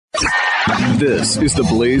This is the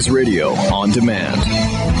Blaze Radio on demand.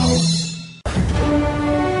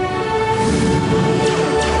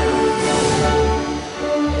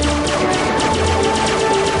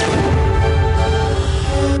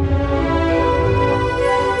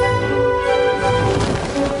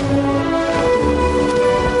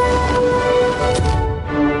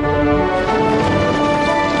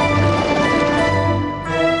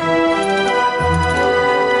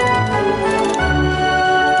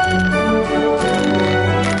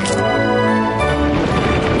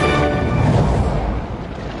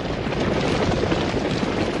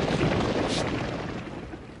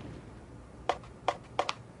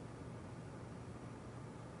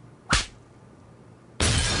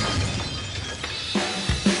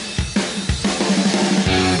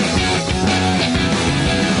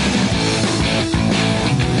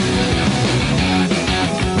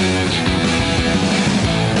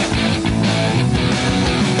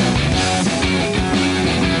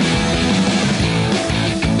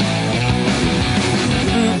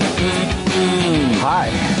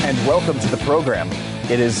 Welcome to the program.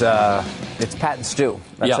 It is, it's Pat and Stu.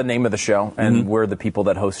 That's the name of the show, and we're the people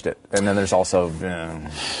that host it. And then there's also,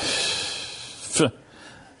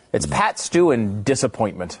 it's Pat, Stu, and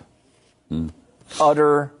disappointment.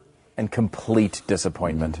 Utter and complete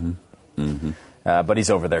disappointment. But he's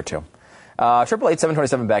over there, too.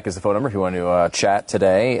 888-727 back is the phone number if you want to chat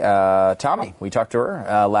today. Tommy, we talked to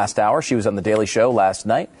her last hour. She was on The Daily Show last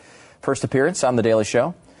night. First appearance on The Daily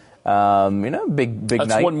Show. Big That's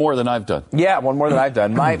night. One more than I've done. Yeah, one more than I've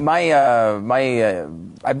done. I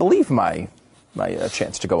believe my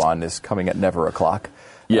chance to go on is coming at never o'clock.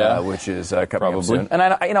 Yeah, which is coming up soon.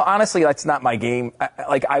 And honestly, that's not my game.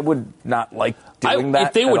 I would not like doing that.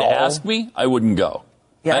 If they would at all. ask me, I wouldn't go.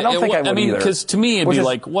 Yeah, I don't think I would either. Because to me, it'd be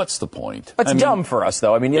like, what's the point? It's dumb for us,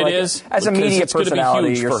 though. It is. As a media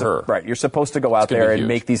personality, you're supposed to go out there and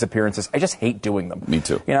make these appearances. I just hate doing them. Me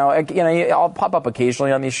too. I'll pop up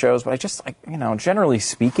occasionally on these shows, but generally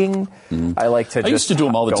speaking, I like to. I used to do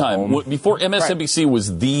them all the time. Home. Before MSNBC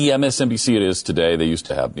was the MSNBC it is today, they used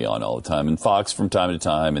to have me on all the time, and Fox from time to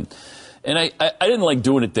time, and I didn't like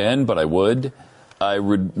doing it then, but I would. I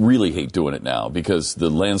would really hate doing it now because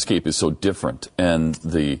the landscape is so different and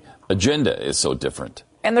the agenda is so different.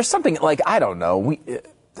 And there's something I don't know.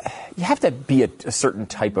 You have to be a certain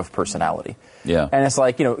type of personality. Yeah. And it's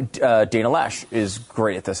Dana Lash is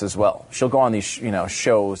great at this as well. She'll go on these,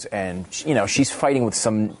 shows and, she's fighting with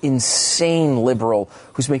some insane liberal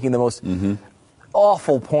who's making the most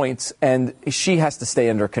awful points, and she has to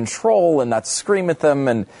stay under control and not scream at them.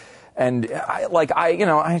 And I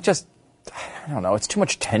don't know. It's too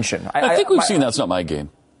much tension. I think we've seen that's not my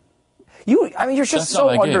game. You're just so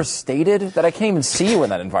understated that I can't even see you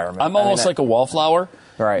in that environment. I'm almost like a wallflower,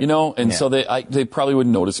 right? So they probably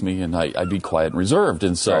wouldn't notice me, and I'd be quiet and reserved.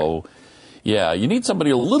 And so, you need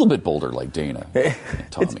somebody a little bit bolder like Dana.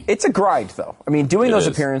 Tommy. It's a grind, though. Doing those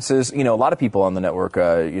appearances, a lot of people on the network,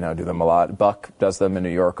 do them a lot. Buck does them in New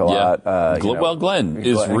York a lot. Glenn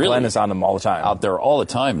is on them all the time. Out there all the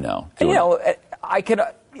time now.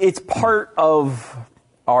 It's part of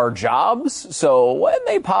our jobs, so when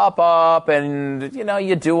they pop up and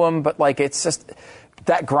you do them, but it's just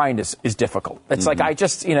that grind is difficult. It's I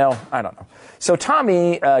don't know. So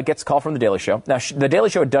Tommy gets a call from The Daily Show. Now The Daily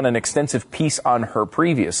Show had done an extensive piece on her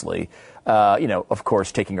previously, of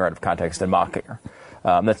course taking her out of context and mocking her.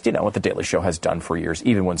 That's what The Daily Show has done for years,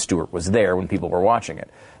 even when Stewart was there, when people were watching it.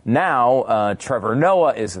 Now, Trevor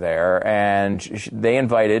Noah is there, and they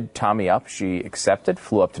invited Tommy up. She accepted,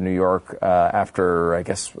 flew up to New York after, I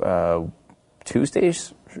guess,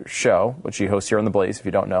 Tuesday's show, which she hosts here on The Blaze, if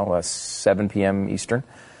you don't know, 7 p.m. Eastern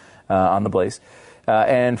on The Blaze,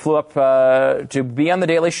 and flew up to be on The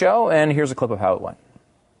Daily Show, and here's a clip of how it went.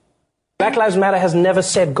 Black Lives Matter has never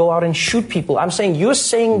said go out and shoot people. I'm saying you're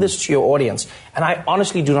saying this to your audience, and I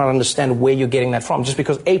honestly do not understand where you're getting that from. Just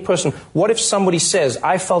because what if somebody says,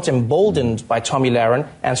 I felt emboldened by Tomi Lahren,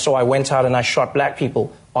 and so I went out and I shot black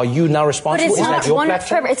people? Are you now responsible?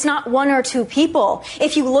 But it's not one or two people.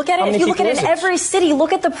 If you look at it, in every city,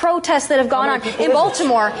 look at the protests that have gone on in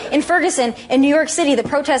Baltimore, in Ferguson, in New York City, the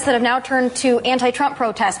protests that have now turned to anti-Trump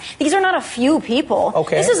protests. These are not a few people.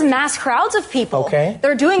 Okay. This is mass crowds of people. Okay.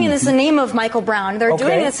 They're doing this in the name of Michael Brown. They're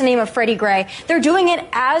doing this in the name of Freddie Gray. They're doing it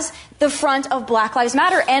as the front of Black Lives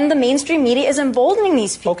Matter, and the mainstream media is emboldening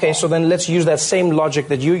these people. Okay, so then let's use that same logic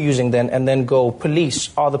that you're using then, and then go police.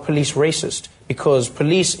 Are the police racist? Because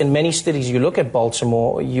police in many cities, you look at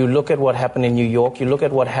Baltimore, you look at what happened in New York, you look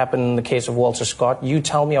at what happened in the case of Walter Scott, you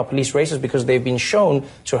tell me are police racist because they've been shown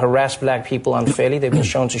to harass black people unfairly, they've been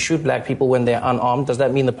shown to shoot black people when they're unarmed. Does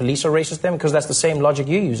that mean the police are racist then? Because that's the same logic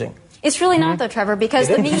you're using. It's really not, though, Trevor, because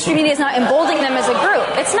the mainstream media is not emboldening them as a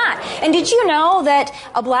group. It's not. And did you know that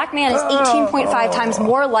a black man is 18.5 times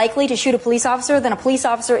more likely to shoot a police officer than a police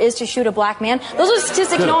officer is to shoot a black man? Those are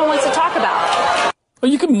statistics no one wants to talk about.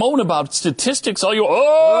 Well, you can moan about statistics all you... She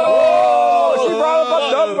brought up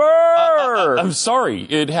a number! I'm sorry.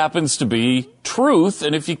 It happens to be truth,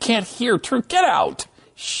 and if you can't hear truth, get out.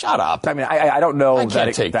 Shut up. I mean, I don't know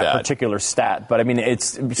that that particular stat, but I mean,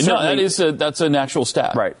 it's certainly... No, that's an actual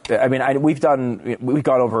stat. Right. I mean, we've gone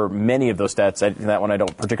over many of those stats. That one I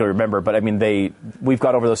don't particularly remember, but I mean, we've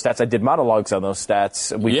gone over those stats. I did monologues on those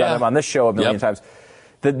stats. We've done them on this show a million times.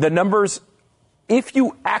 The numbers, if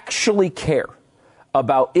you actually care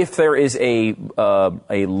about if there is a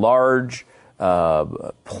large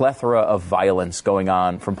plethora of violence going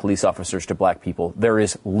on from police officers to black people, there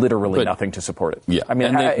is literally nothing to support it. Yeah, I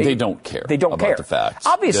mean, and they don't care. They don't about care. The facts.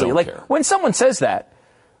 Obviously, like care. When someone says that,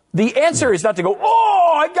 the answer is not to go,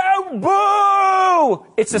 oh, I go boo.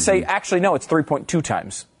 It's to say, actually, no, it's 3.2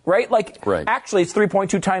 times, right? Like, actually, it's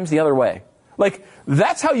 3.2 times the other way. Like,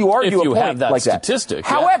 that's how you argue if you a point have that like statistic.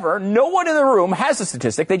 That. However, no one in the room has a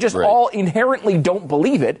statistic. They just all inherently don't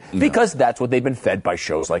believe it because that's what they've been fed by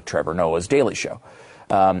shows like Trevor Noah's Daily Show.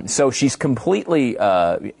 So she's completely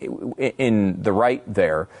in the right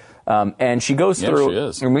there. And she goes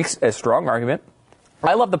through and makes a strong argument.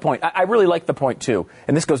 I love the point. I really like the point, too.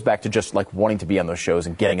 And this goes back to just like wanting to be on those shows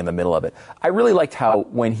and getting in the middle of it. I really liked how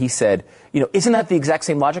when he said, isn't that the exact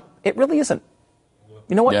same logic? It really isn't.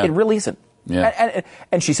 You know what? Yeah. It really isn't. Yeah.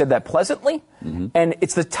 And she said that pleasantly, and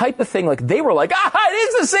it's the type of thing like they were like, it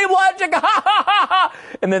is the same logic,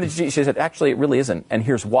 and then she said, actually, it really isn't, and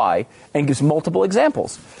here's why, and gives multiple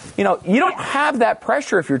examples. You don't have that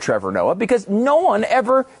pressure if you're Trevor Noah because no one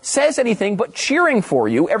ever says anything but cheering for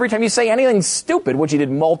you every time you say anything stupid, which he did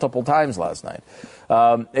multiple times last night.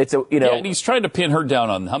 And he's trying to pin her down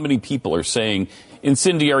on how many people are saying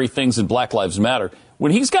incendiary things in Black Lives Matter.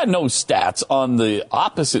 When he's got no stats on the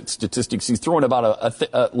opposite statistics, he's throwing about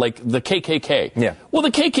like the KKK. Yeah. Well, the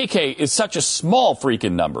KKK is such a small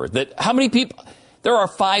freaking number that how many people? There are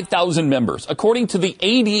 5,000 members. According to the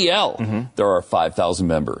ADL, there are 5,000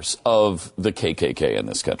 members of the KKK in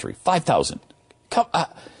this country. 5,000.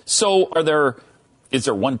 So is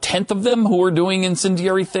there 1/10 of them who are doing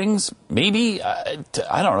incendiary things? Maybe, I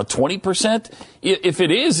don't know, 20%? If it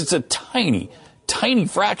is, it's a tiny, tiny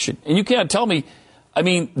fraction. And you can't tell me. I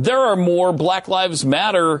mean, there are more Black Lives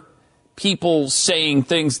Matter people saying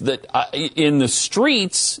things that in the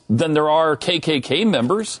streets than there are KKK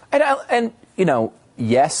members. And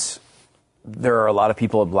yes, there are a lot of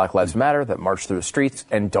people in Black Lives Matter that march through the streets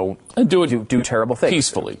and don't do terrible things.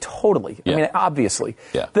 Peacefully. Totally. Yeah. I mean, obviously.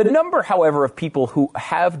 Yeah. The number, however, of people who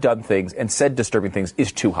have done things and said disturbing things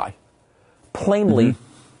is too high. Plainly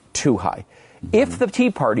too high. If the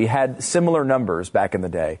Tea Party had similar numbers back in the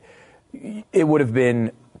day, it would have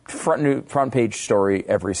been front page story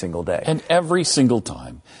every single day. And every single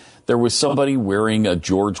time there was somebody wearing a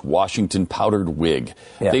George Washington powdered wig,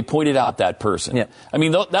 they pointed out that person. Yeah. I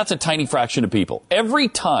mean, that's a tiny fraction of people. Every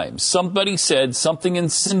time somebody said something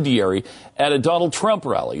incendiary at a Donald Trump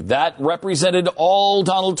rally, that represented all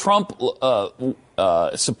Donald Trump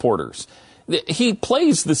supporters. He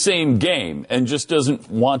plays the same game and just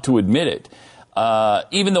doesn't want to admit it.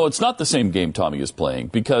 Even though it's not the same game Tommy is playing,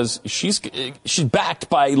 because she's backed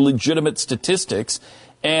by legitimate statistics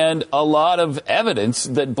and a lot of evidence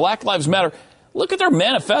that Black Lives Matter. Look at their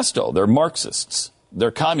manifesto. They're Marxists,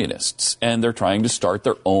 they're communists, and they're trying to start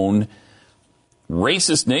their own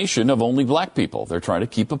racist nation of only black people. They're trying to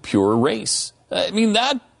keep a pure race. I mean,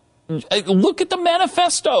 look at the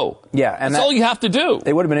manifesto. Yeah, and that's all you have to do.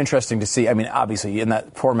 It would have been interesting to see. I mean, obviously, in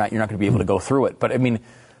that format, you're not going to be able to go through it, but I mean.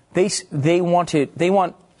 They want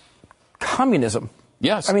communism.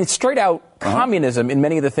 Yes. I mean, straight out communism in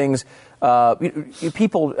many of the things.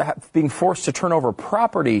 People being forced to turn over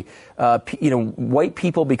property. White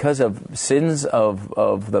people because of sins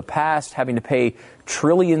of the past having to pay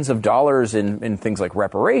trillions of dollars in things like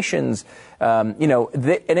reparations. And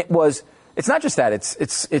it's not just that.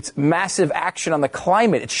 It's massive action on the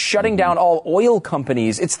climate. It's shutting down all oil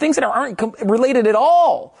companies. It's things that aren't related at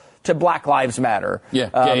all to Black Lives Matter.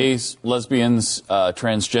 Yeah, gays, lesbians,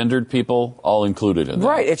 transgendered people, all included in that.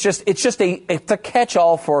 Right. It's a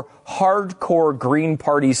catch-all for hardcore Green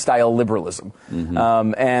Party style liberalism. I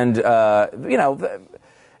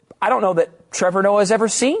don't know that Trevor Noah has ever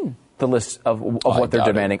seen the list of what they're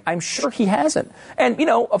demanding. I'm sure he hasn't. And,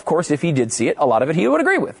 of course, if he did see it, a lot of it he would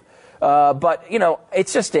agree with. But,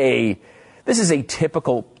 this is a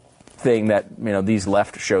typical thing that these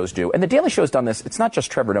left shows do, and The Daily Show's done this. It's not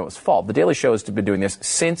just Trevor Noah's fault. The Daily Show has been doing this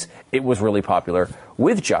since it was really popular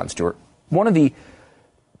with Jon Stewart. One of the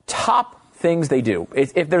top things they do,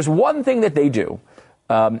 if there's one thing that they do,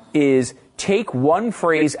 is take one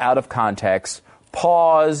phrase out of context,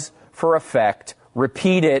 pause for effect,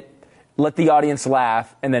 repeat it, let the audience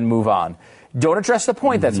laugh, and then move on. Don't address the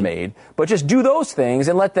point that's made, but just do those things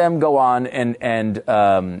and let them go on and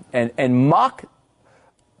mock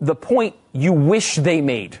the point you wish they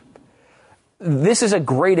made. This is a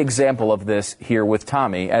great example of this here with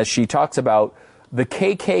Tommy as she talks about the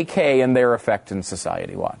KKK and their effect in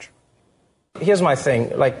society. Watch. Here's my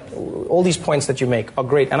thing. Like, all these points that you make are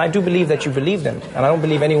great, and I do believe that you believe them, and I don't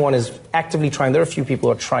believe anyone is actively trying. There are a few people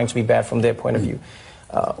who are trying to be bad from their point of view.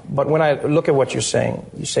 But when I look at what you're saying,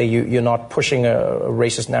 you say you're not pushing a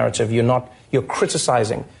racist narrative. You're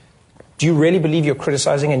criticizing. Do you really believe you're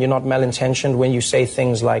criticizing and you're not malintentioned when you say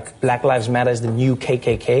things like Black Lives Matter is the new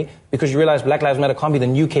KKK? Because you realize Black Lives Matter can't be the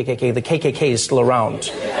new KKK. The KKK is still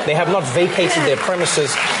around. They have not vacated their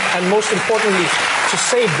premises. And most importantly, to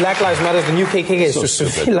say Black Lives Matter is the new KKK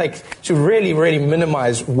is to really, really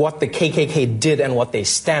minimize what the KKK did and what they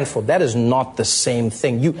stand for. That is not the same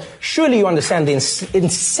thing. Surely you understand the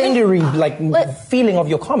incendiary feeling of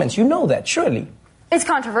your comments. You know that, surely. It's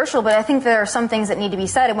controversial, but I think there are some things that need to be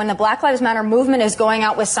said. And when the Black Lives Matter movement is going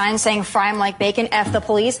out with signs saying fry 'em like bacon, F the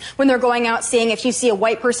police, when they're going out saying if you see a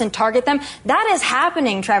white person, target them, that is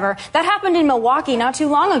happening, Trevor. That happened in Milwaukee not too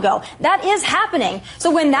long ago. That is happening.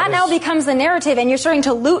 So when that now becomes the narrative and you're starting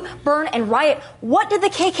to loot, burn, and riot, what did the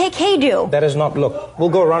KKK do? That is not, look, we'll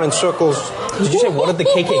go around in circles. Did you say, what did the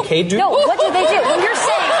KKK do? No, what did they do? When you're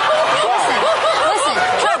saying, listen,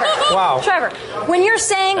 Trevor. Wow. Trevor, when you're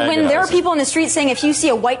saying, when there are people in the street saying if you see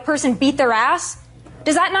a white person beat their ass,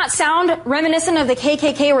 does that not sound reminiscent of the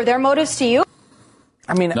KKK or their motives to you?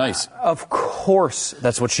 I mean, nice. Of course,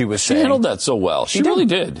 that's what she was saying. She handled that so well. She really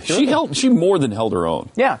did. She more than held her own.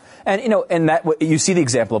 Yeah, and and that you see the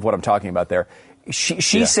example of what I'm talking about there.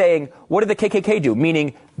 She's saying, what did the KKK do?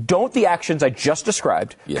 Meaning, don't the actions I just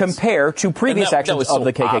described compare to previous actions of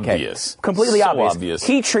the KKK? Obvious. Completely obvious.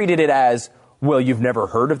 He treated it as, well, you've never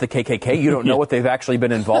heard of the KKK? You don't know what they've actually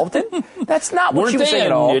been involved in? That's not what she was saying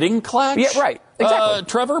at all. Weren't they a knitting clash? Yeah, right. Exactly.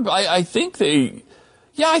 Trevor, I think they...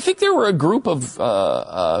 Yeah, I think there were a group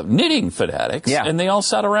of knitting fanatics, and they all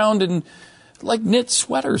sat around and, knit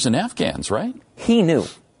sweaters and Afghans, right? He knew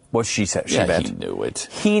what she said. He knew it.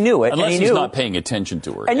 He knew it. Unless and he's not paying attention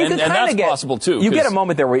to her. And that's possible, too. You get a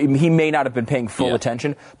moment there where he may not have been paying full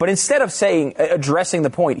attention, but instead of addressing the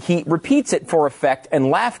point, he repeats it for effect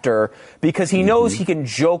and laughter because he knows he can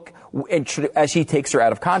joke as he takes her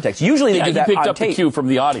out of context. Usually they do that on tape. He picked up the cue from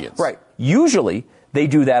the audience. Right. Usually they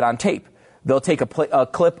do that on tape. They'll take a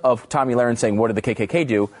clip of Tomi Lahren saying, what did the KKK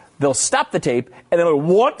do? They'll stop the tape, and then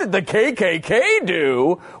what did the KKK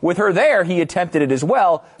do? With her there, he attempted it as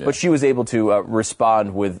well, but she was able to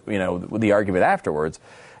respond with the argument afterwards.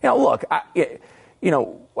 Look,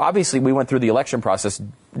 obviously we went through the election process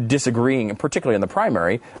disagreeing, particularly in the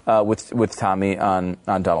primary, with Tommy on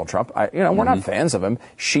Donald Trump. We're not fans of him.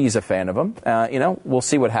 She's a fan of him. We'll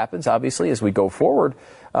see what happens, obviously, as we go forward.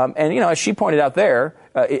 And as she pointed out there,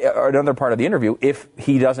 another part of the interview, if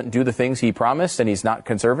he doesn't do the things he promised and he's not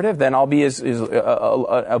conservative, then I'll be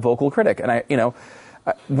a vocal critic. And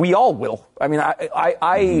we all will. I mean,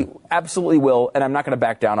 I absolutely will, and I'm not going to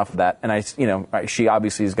back down off of that. And she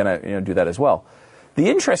obviously is going to do that as well. The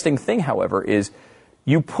interesting thing, however, is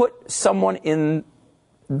you put someone in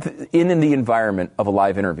the environment of a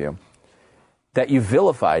live interview that you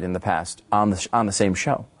vilified in the past on the same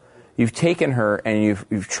show. You've taken her and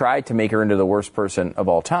you've tried to make her into the worst person of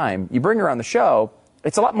all time. You bring her on the show,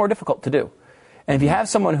 it's a lot more difficult to do. And if you have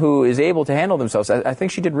someone who is able to handle themselves, I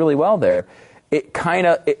think she did really well there.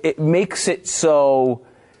 It makes it so,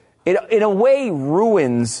 it in a way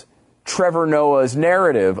ruins Trevor Noah's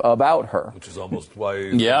narrative about her. Which is almost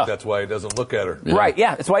why that's why he doesn't look at her. Yeah. Right,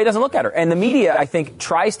 yeah, that's why he doesn't look at her. And the media, I think,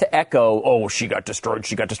 tries to echo, she got destroyed.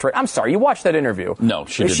 I'm sorry, you watched that interview. No,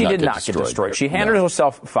 she did not get destroyed. She handled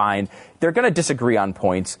herself fine. They're going to disagree on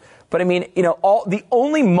points. But I mean, the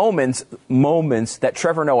only moments that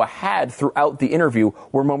Trevor Noah had throughout the interview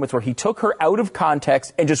were moments where he took her out of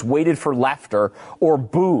context and just waited for laughter or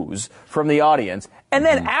boos from the audience. And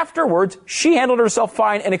then afterwards, she handled herself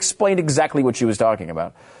fine and explained exactly what she was talking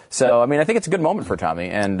about. So, I mean, I think it's a good moment for Tommy.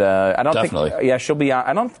 And I don't think, she'll be on.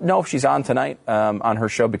 I don't know if she's on tonight on her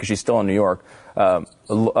show because she's still in New York.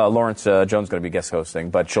 Lawrence Jones is going to be guest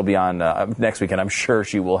hosting, but she'll be on next weekend. I'm sure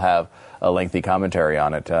she will have a lengthy commentary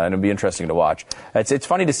on it, and it'll be interesting to watch. It's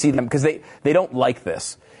funny to see them because they don't like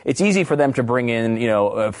this. it's easy for them to bring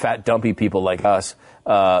in, fat, dumpy people like us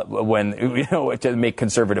when, to make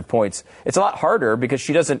conservative points. It's a lot harder because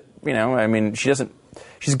she doesn't,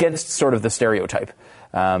 she's against sort of the stereotype.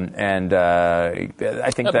 I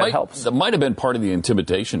think that helps. That might have been part of the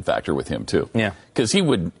intimidation factor with him, too. Yeah. Because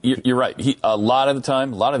you're right, a lot of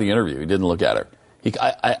the interview, he didn't look at her.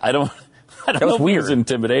 I don't know if he was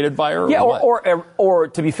intimidated by her. Yeah, or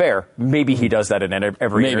to be fair, maybe he does that in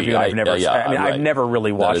every interview. I've never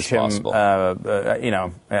really watched him. What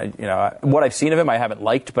I've seen of him, I haven't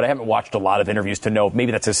liked, but I haven't watched a lot of interviews to know if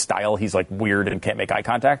maybe that's his style. He's like weird and can't make eye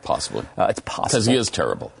contact. Possibly, it's possible because he is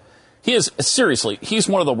terrible. He is seriously. He's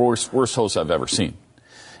one of the worst hosts I've ever seen.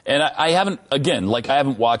 And I haven't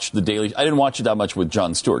watched The Daily. I didn't watch it that much with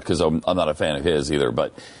Jon Stewart because I'm not a fan of his either.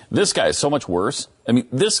 But this guy is so much worse. I mean,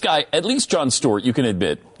 this guy, at least Jon Stewart, you can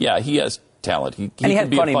admit, yeah, he has talent. He can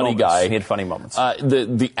be a funny guy. He had funny moments.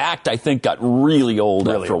 The act, I think, got really old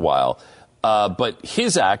after a while. But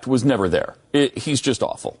his act was never there. He's just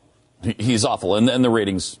awful. He's awful. And the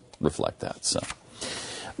ratings reflect that. So.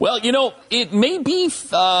 Well, it may be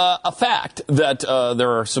a fact that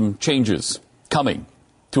there are some changes coming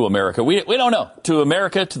to America. We don't know. To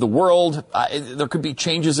America, to the world, there could be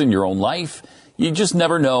changes in your own life. You just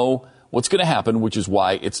never know what's going to happen, which is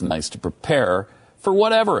why it's nice to prepare for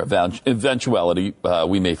whatever eventuality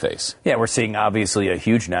we may face. Yeah, we're seeing obviously a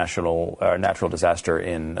huge natural disaster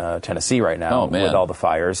in Tennessee right now with all the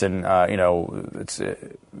fires, and it's.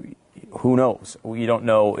 Who knows? You don't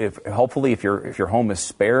know hopefully if your home is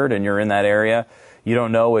spared and you're in that area, you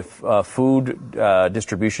don't know if food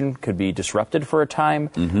distribution could be disrupted for a time.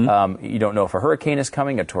 Mm-hmm. You don't know if a hurricane is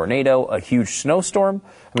coming, a tornado, a huge snowstorm.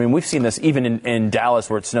 I mean, we've seen this even in Dallas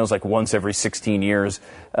where it snows like once every 16 years.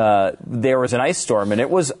 There was an ice storm and it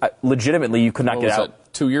was legitimately you could not get out.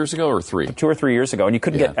 That 2 years ago or 3? 2 or 3 years ago. And you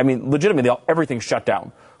couldn't get, legitimately everything shut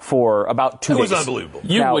down for about 2 days. It was unbelievable.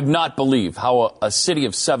 You would not believe how a city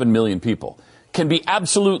of 7 million people can be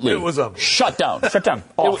absolutely shut down. Shut down.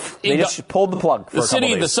 Off. They just pulled the plug for the a couple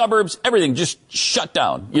city, days. the suburbs, everything just shut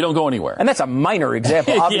down. You don't go anywhere. And that's a minor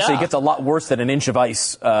example. Obviously, it gets a lot worse than an inch of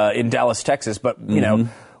ice in Dallas, Texas. But,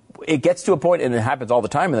 it gets to a point, and it happens all the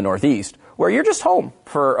time in the Northeast, where you're just home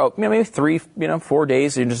for maybe 3, 4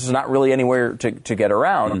 days. You're just not really anywhere to get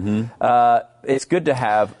around. Mm-hmm. It's good to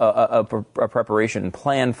have a preparation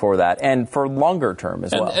plan for that and for longer term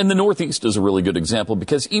as well. And the Northeast is a really good example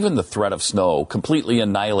because even the threat of snow completely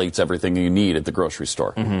annihilates everything you need at the grocery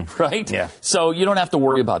store, right? Yeah. So you don't have to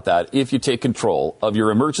worry about that if you take control of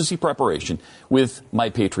your emergency preparation with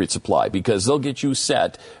My Patriot Supply because they'll get you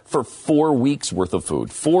set for 4 weeks worth of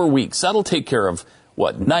food. 4 weeks. That'll take care of,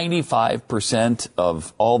 95%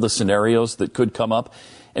 of all the scenarios that could come up.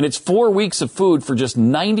 And it's 4 weeks of food for just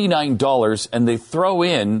 $99, and they throw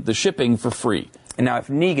in the shipping for free. And now, if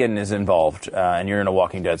Negan is involved and you're in a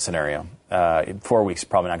Walking Dead scenario, 4 weeks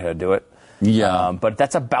probably not going to do it. Yeah. But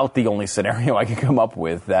that's about the only scenario I can come up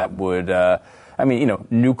with that would,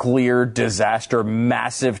 nuclear disaster,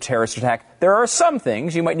 massive terrorist attack. There are some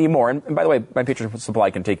things you might need more. And by the way, My Patriot Supply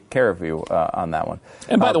can take care of you on that one.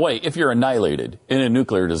 And by the way, if you're annihilated in a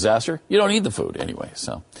nuclear disaster, you don't need the food anyway.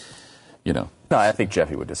 So, No, I think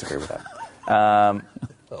Jeffy would disagree with that. 100%.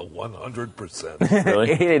 Really?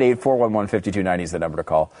 888-411-5290 is the number to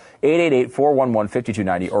call.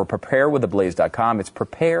 888-411-5290 or preparewiththeblaze.com. It's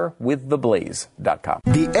preparewiththeblaze.com.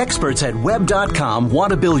 The experts at Web.com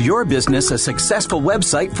want to build your business a successful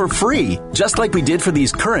website for free, just like we did for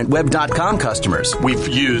these current Web.com customers. We've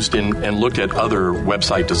used and looked at other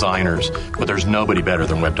website designers, but there's nobody better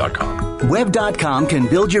than Web.com. Web.com can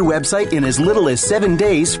build your website in as little as 7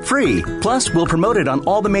 days free. Plus, we'll promote it on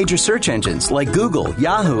all the major search engines like Google,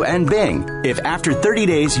 Yahoo, and Bing. If after 30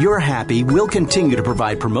 days you're happy, we'll continue to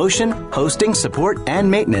provide promotion, hosting, support,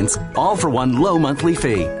 and maintenance, all for one low monthly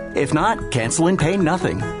fee. If not, cancel and pay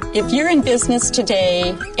nothing. If you're in business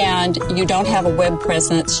today and you don't have a web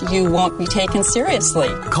presence, you won't be taken seriously.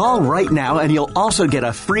 Call right now and you'll also get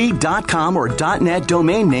a free .com or .net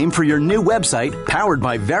domain name for your new website powered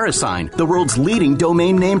by VeriSign, the world's leading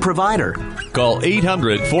domain name provider. Call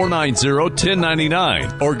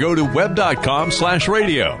 800-490-1099 or go to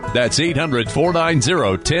web.com/radio. That's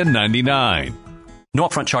 800-490-1099. No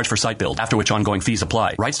upfront charge for site build, after which ongoing fees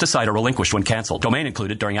apply. Rights to site are relinquished when canceled. Domain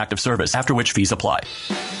included during active service, after which fees apply.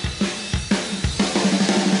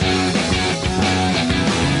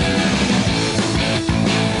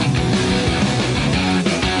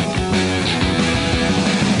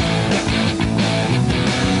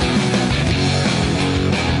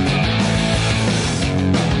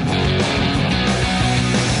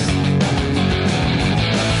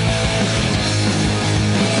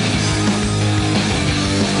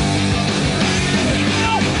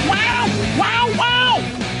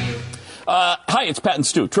 it's Pat and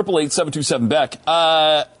Stu,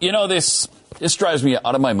 888-727-BECK. This drives me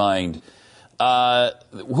out of my mind.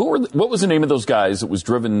 What was the name of those guys that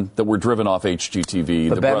were driven off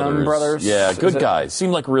HGTV? The Benham brothers? Yeah, good guys.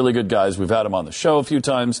 Seem like really good guys. We've had them on the show a few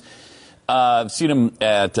times. I've seen them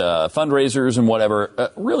at fundraisers and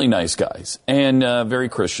whatever. Really nice guys and very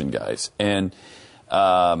Christian guys. And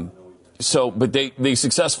but they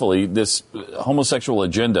successfully, this homosexual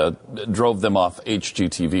agenda drove them off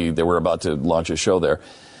HGTV. They were about to launch a show there.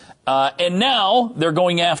 And now they're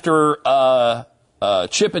going after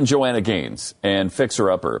Chip and Joanna Gaines and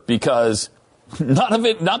Fixer Upper because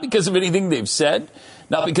not because of anything they've said,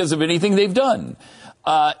 not because of anything they've done.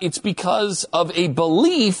 It's because of a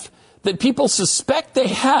belief that people suspect they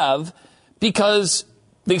have because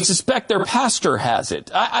they suspect their pastor has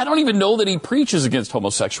it. I don't even know that he preaches against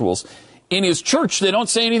homosexuals in his church. They don't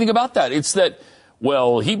say anything about that. It's that,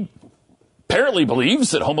 well, he apparently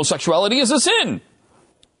believes that homosexuality is a sin.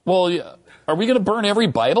 Well, are we going to burn every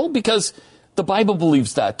Bible? Because the Bible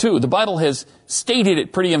believes that, too. The Bible has stated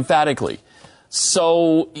it pretty emphatically.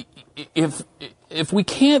 So if we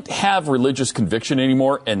can't have religious conviction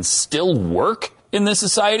anymore and still work in this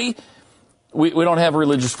society, we don't have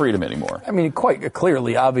religious freedom anymore. I mean, quite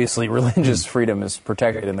clearly, obviously, religious freedom is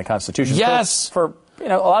protected in the Constitution. Yes. For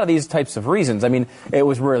a lot of these types of reasons. I mean, it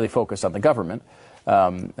was really focused on the government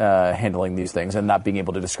handling these things and not being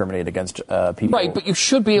able to discriminate against people. Right, but you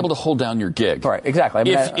should be able to hold down your gig. Right, exactly. I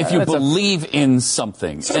mean, if you believe in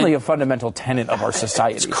something. Certainly a fundamental tenet of our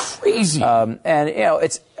society. It's crazy. And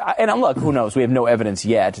look, who knows? We have no evidence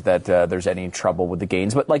yet that there's any trouble with the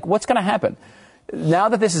Gaines. But, what's going to happen? Now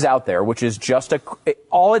that this is out there, which is just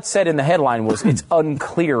all it said in the headline was it's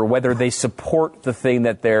unclear whether they support the thing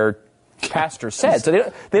that their pastor said. So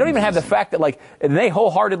they don't even have the fact that they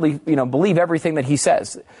wholeheartedly believe everything that he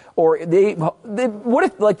says, or what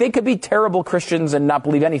if they could be terrible Christians and not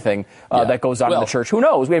believe anything that goes on in the church? Who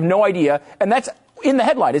knows? We have no idea, and that's in the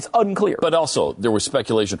headline. It's unclear. But also there was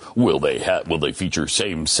speculation: will they feature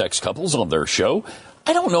same-sex couples on their show?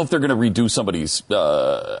 I don't know if they're going to redo somebody's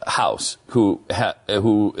house who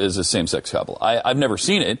is a same-sex couple. I've never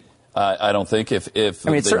seen it. I don't think if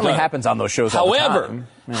it certainly happens on those shows all the time.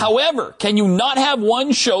 However, can you not have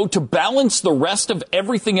one show to balance the rest of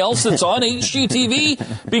everything else that's on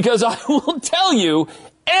HGTV? Because I will tell you,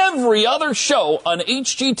 every other show on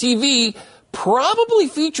HGTV probably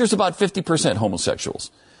features about 50% homosexuals.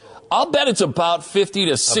 I'll bet it's about 50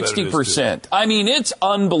 to 60%. I mean, it's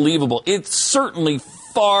unbelievable. It certainly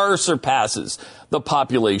far surpasses the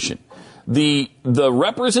population. The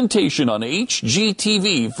representation on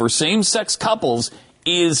HGTV for same-sex couples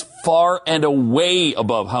is far and away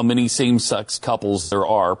above how many same-sex couples there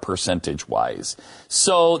are percentage-wise.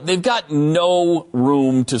 So they've got no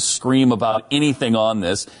room to scream about anything on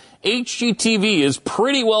this. HGTV is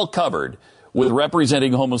pretty well covered with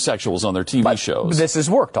representing homosexuals on their TV shows. This has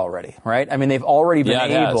worked already, right? I mean, they've already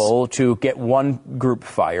been able to get one group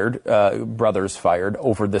fired, brothers fired,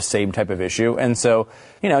 over the same type of issue. And so,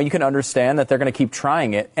 you can understand that they're going to keep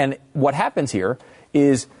trying it. And what happens here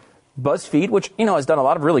is BuzzFeed, which, has done a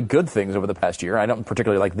lot of really good things over the past year. I don't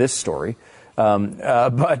particularly like this story.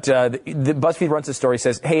 But the BuzzFeed runs this story,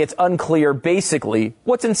 says, hey, it's unclear. Basically,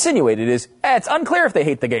 what's insinuated is, it's unclear if they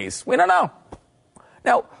hate the gays. We don't know.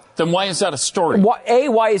 Now, then why is that a story?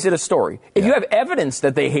 Why is it a story? If you have evidence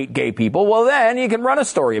that they hate gay people, well, then you can run a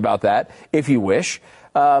story about that if you wish.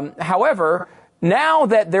 However, now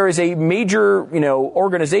that there is a major,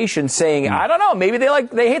 organization saying, I don't know, maybe they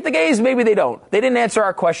hate the gays, maybe they don't. They didn't answer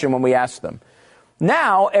our question when we asked them.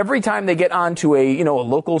 Now, every time they get onto a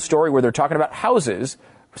local story where they're talking about houses,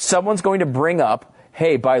 someone's going to bring up,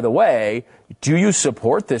 hey, by the way, do you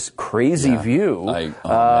support this crazy view? And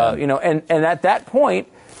at that point,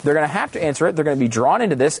 they're going to have to answer it. They're going to be drawn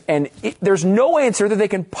into this. And there's no answer that they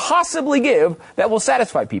can possibly give that will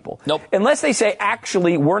satisfy people. Nope. Unless they say,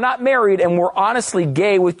 actually, we're not married and we're honestly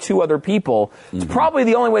gay with two other people. It's probably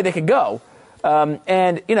the only way they could go.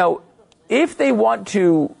 If they want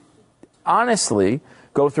to honestly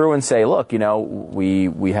go through and say, look,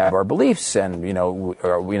 we have our beliefs and, we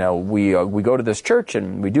go to this church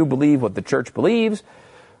and we do believe what the church believes,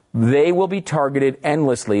 they will be targeted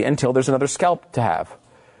endlessly until there's another scalp to have.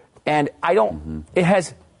 And it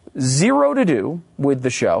has zero to do with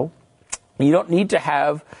the show. You don't need to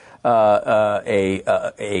have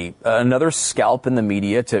another scalp in the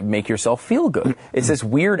media to make yourself feel good. It's this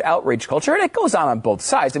weird outrage culture, and it goes on both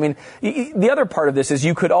sides. I mean, the other part of this is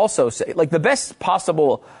you could also say, the best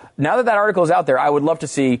possible, now that article is out there, I would love to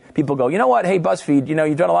see people go, you know what, hey, BuzzFeed,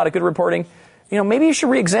 you've done a lot of good reporting. maybe you should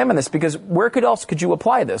re-examine this, because where else could you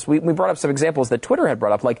apply this? We brought up some examples that Twitter had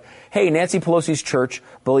brought up, like, hey, Nancy Pelosi's church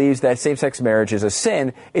believes that same-sex marriage is a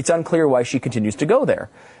sin. It's unclear why she continues to go there.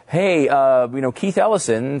 Hey, Keith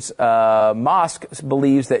Ellison's mosque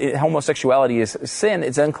believes that homosexuality is a sin.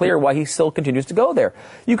 It's unclear why he still continues to go there.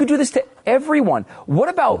 You could do this to everyone. What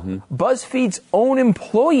about BuzzFeed's own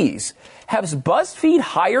employees? Has BuzzFeed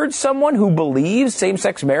hired someone who believes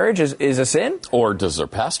same-sex marriage is a sin? Or does their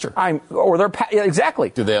pastor? Exactly.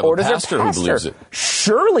 Do they have a pastor who believes it?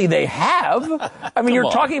 Surely they have. I mean,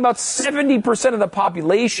 you're talking about 70% of the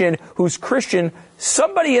population who's Christian.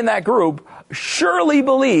 Somebody in that group surely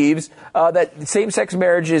believes that same-sex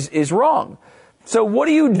marriage is wrong. So what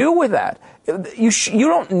do you do with that? You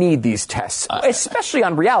don't need these tests, especially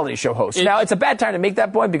on reality show hosts. Now, it's a bad time to make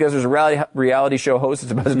that point because there's a reality show host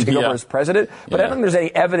that's about to take over as president. But I don't think there's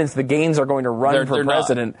any evidence the Gaines are going to run for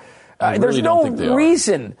president. There's no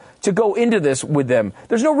reason to go into this with them.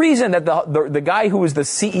 There's no reason that the guy who is the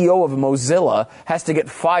CEO of Mozilla has to get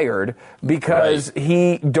fired because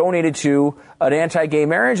he donated to an anti-gay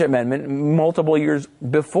marriage amendment multiple years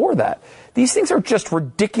before that. These things are just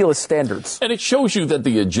ridiculous standards. And it shows you that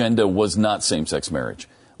the agenda was not same-sex marriage.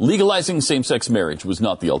 Legalizing same-sex marriage was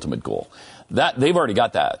not the ultimate goal. That they've already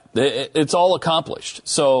got that. It's all accomplished.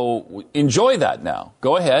 So enjoy that now.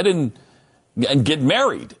 Go ahead and get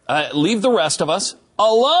married. Leave the rest of us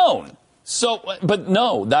alone. But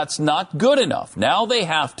no, that's not good enough. Now they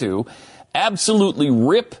have to absolutely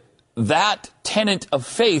rip that tenet of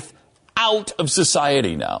faith out of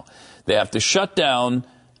society now. They have to shut down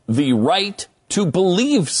the right to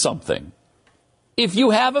believe something. If you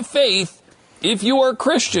have a faith, if you are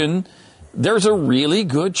Christian, there's a really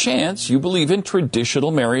good chance you believe in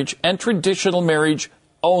traditional marriage and traditional marriage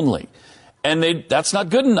only. And that's not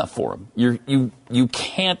good enough for them. You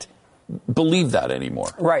can't believe that anymore.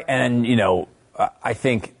 Right. And, I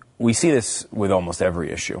think we see this with almost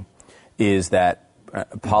every issue, is that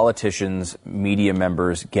politicians, media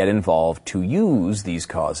members get involved to use these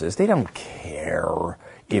causes. They don't care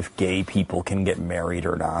if gay people can get married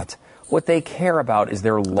or not. What they care about is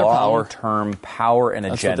their long-term power and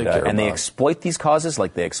agenda, and they exploit these causes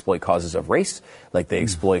like they exploit causes of race, like they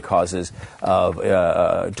exploit causes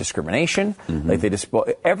of discrimination, like they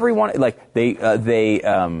exploit everyone, like they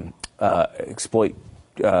exploit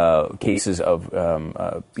cases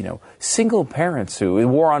of single parents who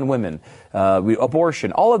war on women,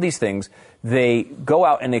 abortion, all of these things. They go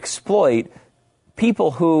out and exploit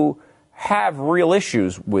people who have real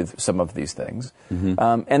issues with some of these things,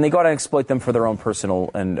 and they go out and exploit them for their own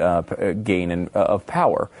personal and gain of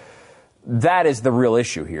power. That is the real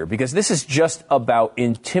issue here, because this is just about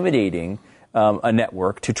intimidating a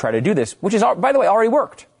network to try to do this, which is, by the way, already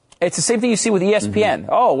worked. It's the same thing you see with ESPN.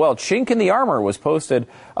 Oh, well, chink in the armor was posted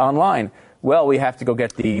online. Well, we have to go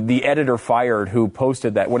get the editor fired who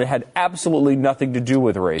posted that when it had absolutely nothing to do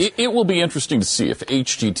with race. It will be interesting to see if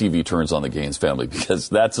HGTV turns on the Gaines family, because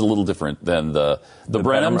that's a little different than the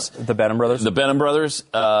Brenhams. The Benham brothers? The Benham brothers.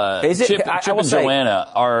 Chip and Joanna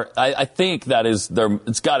are, I think that is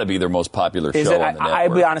it's got to be their most popular show on the network.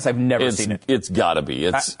 I'll be honest, I've never seen it. It's got to be.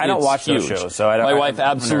 I don't watch those shows, so I don't. My wife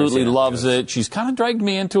absolutely loves it. She's kind of dragged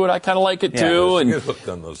me into it. I kind of like it too. And hooked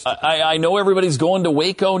on those. I know everybody's going to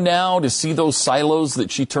Waco now to see those silos that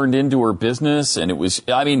she turned into her business, and it was,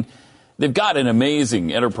 they've got an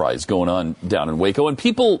amazing enterprise going on down in Waco, and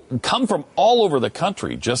people come from all over the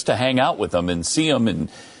country just to hang out with them and see them, and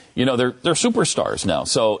they're superstars now.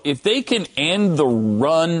 So if they can end the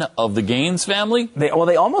run of the Gaines family, they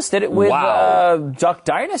almost did it with Duck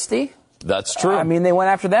Dynasty. That's true. They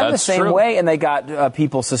went after them the same way, and they got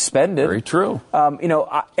people suspended. Very true.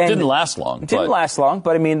 Didn't last long.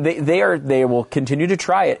 But they will continue to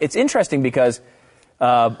try it. It's interesting because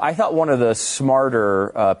I thought one of the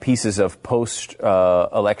smarter pieces of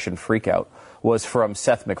post-election freakout was from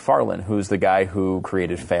Seth MacFarlane, who's the guy who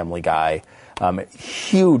created Family Guy.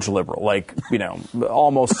 Huge liberal,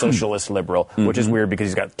 almost socialist liberal, which is weird because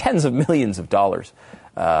he's got tens of millions of dollars.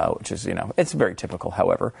 Which is, it's very typical,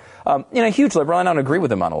 however. A huge liberal, and I don't agree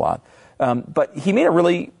with him on a lot. But he made a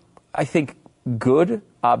really, I think, good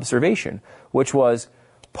observation, which was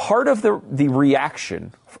part of the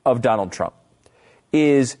reaction of Donald Trump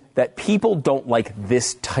is that people don't like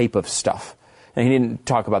this type of stuff. And he didn't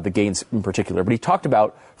talk about the Gaines in particular, but he talked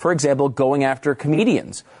about, for example, going after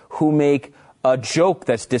comedians who make a joke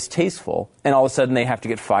that's distasteful, and all of a sudden they have to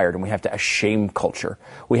get fired, and we have to shame culture.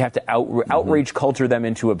 We have to outrage culture them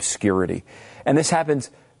into obscurity. And this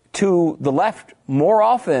happens to the left more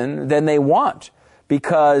often than they want,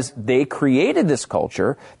 because they created this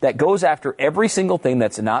culture that goes after every single thing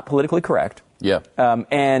that's not politically correct,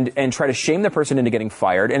 and try to shame the person into getting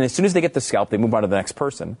fired. And as soon as they get the scalp, they move on to the next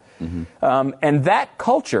person. And that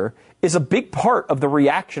culture is a big part of the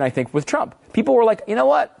reaction, I think, with Trump. People were like, you know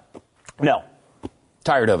what? No.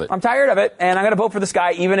 Tired of it. I'm tired of it, and I'm going to vote for this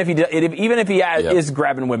guy, even if he is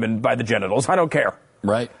grabbing women by the genitals. I don't care.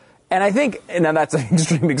 Right. And I think, now that's an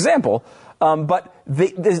extreme example, but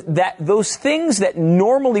those things that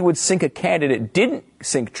normally would sink a candidate didn't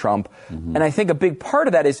sink Trump. And I think a big part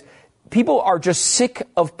of that is people are just sick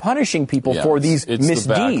of punishing people for these misdeeds.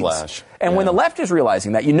 The backlash. And when the left is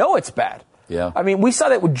realizing that, you know it's bad. Yeah. I mean, we saw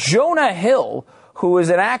that with Jonah Hill, who is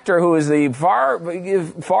an actor who is the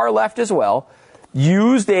far left as well,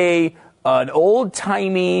 used an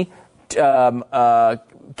old-timey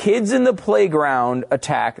kids in the playground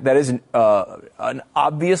attack that is an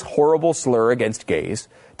obvious horrible slur against gays.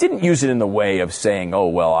 Didn't use it in the way of saying, oh,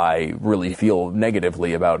 well, I really feel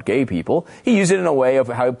negatively about gay people. He used it in a way of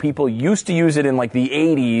how people used to use it in like the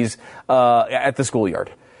 80s at the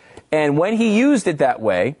schoolyard. And when he used it that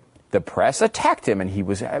way, the press attacked him, and he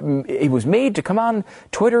was made to come on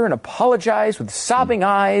Twitter and apologize with sobbing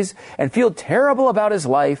eyes and feel terrible about his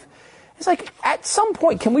life. It's like, at some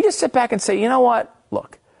point, can we just sit back and say, you know what?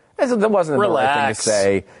 Look, that wasn't the right thing to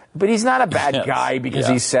say, but he's not a bad guy because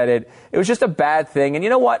he said it. It was just a bad thing. And you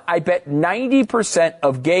know what? I bet 90%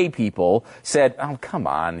 of gay people said, oh, come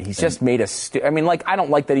on. He's just made I mean, like, I don't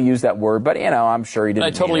like that he used that word, but, you know, I'm sure he didn't.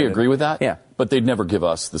 I totally agree with that. Yeah. But they'd never give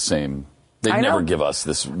us the same. They'd never give us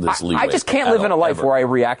this leeway. I just can't live in a life where I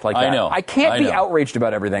react like that. I know. I can't be outraged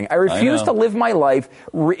about everything. I refuse to live my life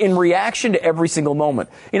in reaction to every single moment.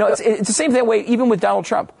 You know, it's the same way even with Donald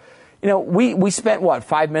Trump. You know, we spent,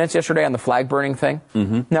 5 minutes yesterday on the flag burning thing?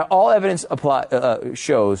 Now, all evidence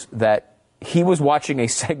shows that he was watching a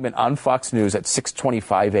segment on Fox News at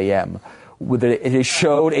 6:25 a.m. It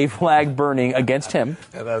showed a flag burning against him.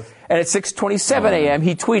 And at 6:27 a.m.,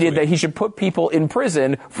 he tweeted that he should put people in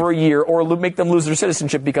prison for a year or make them lose their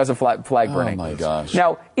citizenship because of flag burning. Oh, my gosh.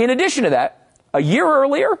 Now, in addition to that, a year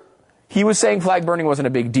earlier, he was saying flag burning wasn't a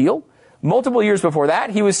big deal. Multiple years before that,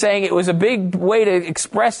 he was saying it was a big way to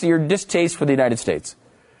express your distaste for the United States.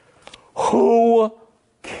 Who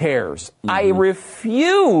cares? I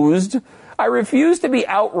refused to be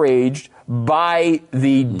outraged by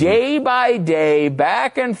the day-by-day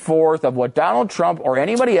back and forth of what Donald Trump or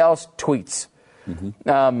anybody else tweets.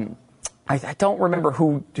 I don't remember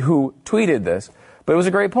who tweeted this, but it was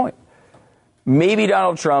a great point. Maybe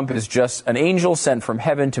Donald Trump is just an angel sent from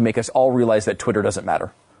heaven to make us all realize that Twitter doesn't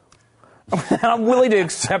matter. And I'm willing to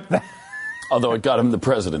accept that. Although it got him the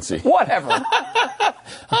presidency. Whatever.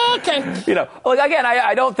 Okay. You know, like, again,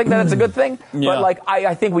 I don't think that it's a good thing, but like,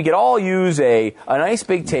 I think we could all use a nice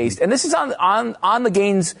big taste. And this is on the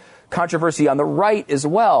Gaines controversy on the right as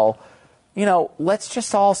well. You know, let's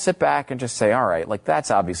just all sit back and just say, all right, like,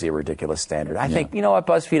 that's obviously a ridiculous standard. I think, you know what,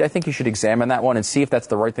 BuzzFeed, I think you should examine that one and see if that's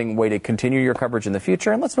the right way to continue your coverage in the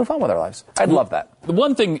future, and let's move on with our lives. I'd love that. The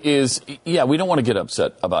one thing is, we don't want to get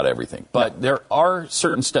upset about everything, but there are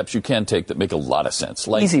certain steps you can take that make a lot of sense.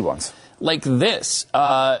 Like, easy ones. Like this.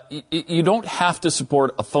 You don't have to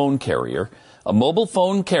support a phone carrier, a mobile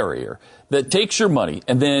phone carrier, that takes your money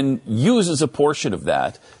and then uses a portion of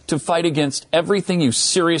that to fight against everything you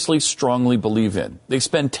seriously, strongly believe in. They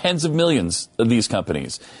spend tens of millions of these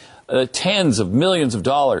companies, tens of millions of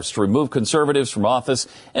dollars to remove conservatives from office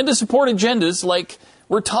and to support agendas like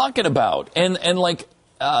we're talking about and like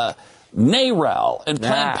NARAL and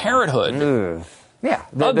Planned Parenthood. Yeah.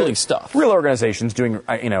 Ugly stuff. Real organizations doing,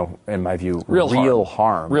 in my view, real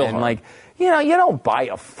harm. Like, you don't buy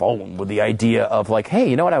a phone with the idea of like, hey,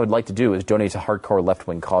 you know what I would like to do is donate to hardcore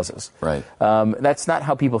left-wing causes. Right. That's not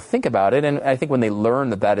how people think about it. And I think when they learn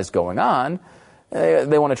that is going on,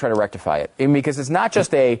 they want to try to rectify it. And because it's not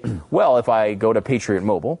just if I go to Patriot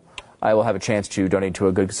Mobile, I will have a chance to donate to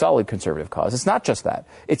a good, solid conservative cause. It's not just that.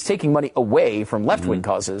 It's taking money away from left-wing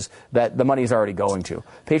causes that the money is already going to.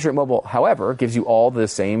 Patriot Mobile, however, gives you all the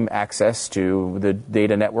same access to the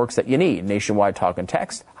data networks that you need. Nationwide talk and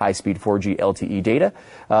text, high-speed 4G LTE data.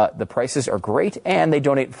 The prices are great, and they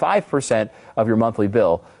donate 5% of your monthly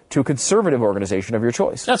bill to a conservative organization of your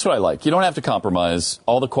choice. That's what I like. You don't have to compromise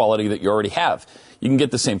all the quality that you already have. You can get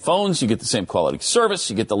the same phones, you get the same quality service,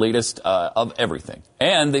 you get the latest of everything.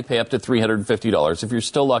 And they pay up to $350 if you're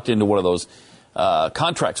still locked into one of those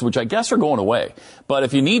contracts, which I guess are going away. But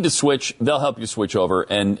if you need to switch, they'll help you switch over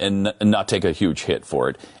and not take a huge hit for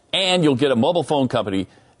it. And you'll get a mobile phone company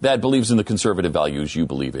that believes in the conservative values you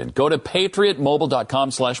believe in. Go to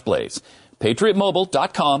patriotmobile.com/blaze.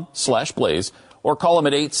 patriotmobile.com/blaze. Or call them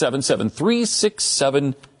at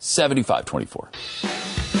 877-367-7524.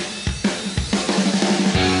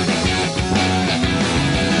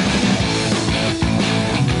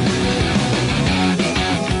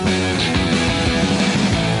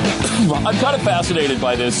 kind of fascinated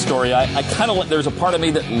by this story. I kind of, there's a part of me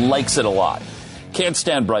that likes it a lot. Can't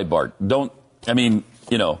stand Breitbart.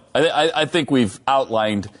 I think we've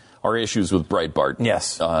outlined our issues with Breitbart.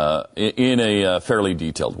 Yes. In a fairly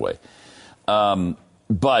detailed way.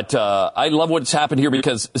 But I love what's happened here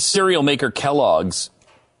because cereal maker Kellogg's,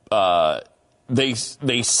 they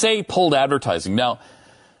say pulled advertising. Now,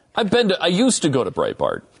 I used to go to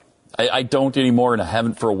Breitbart. I don't anymore, and I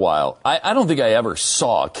haven't for a while. I don't think I ever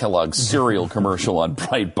saw a Kellogg's cereal commercial on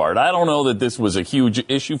Breitbart. I don't know that this was a huge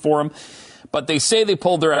issue for them, but they say they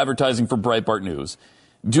pulled their advertising from Breitbart News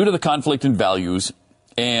due to the conflict in values.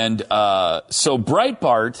 And so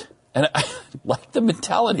Breitbart, and I like the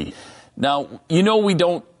mentality. Now, we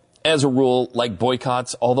don't, as a rule, like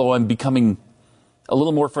boycotts, although I'm becoming a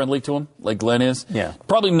little more friendly to him, like Glenn is. Yeah.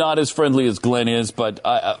 Probably not as friendly as Glenn is, but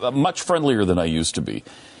much friendlier than I used to be.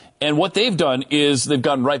 And what they've done is they've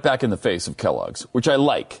gone right back in the face of Kellogg's, which I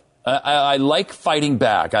like. I like fighting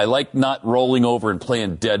back. I like not rolling over and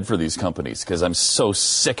playing dead for these companies because I'm so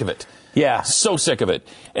sick of it. Yeah. So sick of it.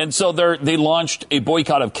 And so they launched a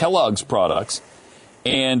boycott of Kellogg's products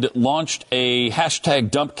and launched a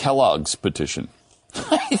 #Dump Kellogg's petition.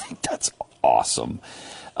 I think that's awesome.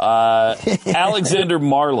 Alexander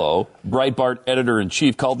Marlowe, Breitbart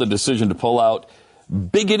editor-in-chief, called the decision to pull out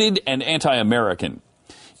bigoted and anti-American.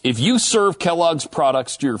 If you serve Kellogg's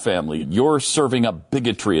products to your family, you're serving up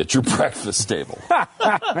bigotry at your breakfast table. There's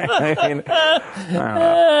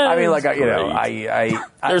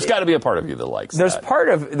got to be a part of you that likes there's that. Part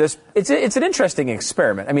of this. It's an interesting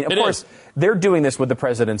experiment. I mean, of course, they're doing this with the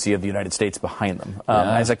presidency of the United States behind them.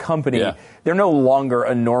 As a company, they're no longer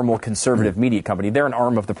a normal conservative media company. They're an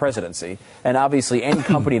arm of the presidency. And obviously, any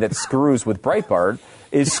company that screws with Breitbart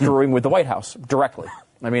is screwing with the White House directly.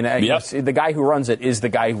 I mean, the guy who runs it is the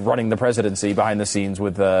guy running the presidency behind the scenes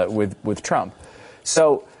with Trump.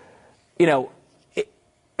 So,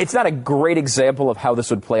 it's not a great example of how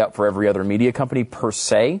this would play out for every other media company per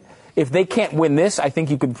se. If they can't win this, I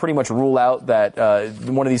think you could pretty much rule out that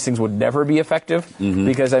one of these things would never be effective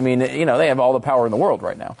because, they have all the power in the world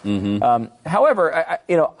right now. However,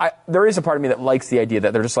 there is a part of me that likes the idea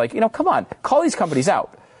that they're just like, come on, call these companies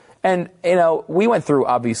out. And, we went through,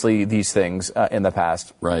 obviously, these things in the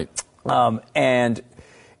past. Right. And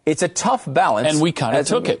it's a tough balance. And we kind of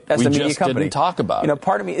took it. As we a media just company. didn't talk about it.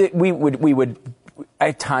 Part of me, we would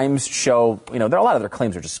at times show, there are a lot of their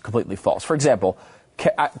claims are just completely false. For example,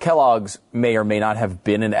 Kellogg's may or may not have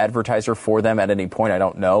been an advertiser for them at any point. I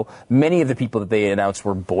don't know. Many of the people that they announced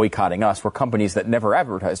were boycotting us were companies that never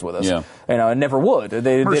advertised with us. Yeah. And never would.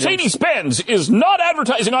 Mercedes-Benz is not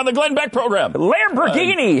advertising on the Glenn Beck program.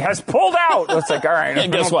 Lamborghini has pulled out. It's like, all right.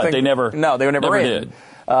 And guess what? They never did.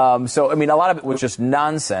 So, a lot of it was just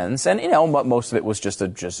nonsense. And, most of it was just a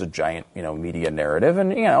giant, media narrative.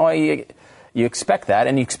 And, you expect that,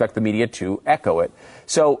 and you expect the media to echo it.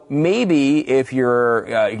 So maybe if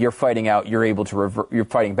you're fighting out, you're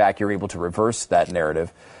fighting back, you're able to reverse that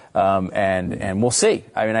narrative, and we'll see.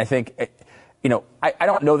 I think, I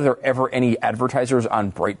don't know that there are ever any advertisers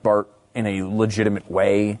on Breitbart in a legitimate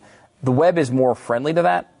way. The web is more friendly to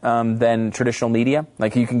that than traditional media.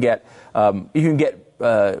 Like you can get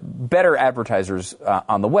better advertisers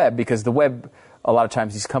on the web because the web, a lot of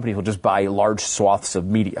times these companies will just buy large swaths of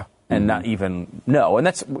media. And not even know. And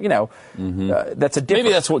that's, that's a different... Maybe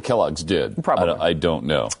that's what Kellogg's did. Probably. I don't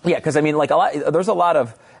know. Yeah, because, there's a lot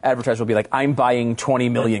of advertisers will be like, I'm buying 20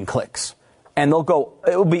 million clicks. And they'll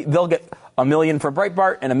get 1 million from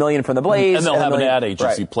Breitbart and 1 million from The Blaze. And they'll have an ad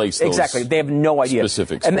agency place those. Exactly. They have no idea.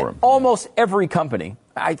 Specifics and for them. Almost every company,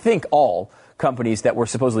 I think all companies that were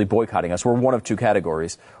supposedly boycotting us were one of two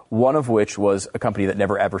categories. One of which was a company that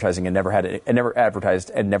never advertised and never had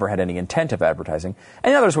any intent of advertising,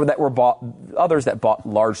 and others that bought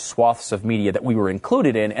large swaths of media that we were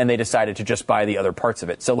included in, and they decided to just buy the other parts of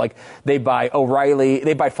it. So, like they buy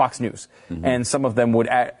Fox News, and some of them would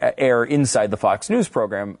air inside the Fox News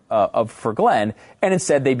program for Glenn, and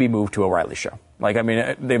instead they'd be moved to O'Reilly show.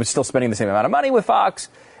 They were still spending the same amount of money with Fox.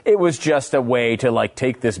 It was just a way to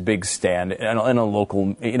take this big stand in a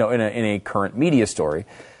local, in a current media story.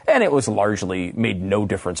 And it was largely made no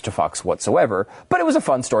difference to Fox whatsoever. But it was a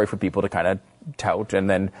fun story for people to kind of tout. And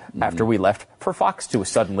then after we left, for Fox to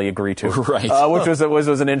suddenly agree to, which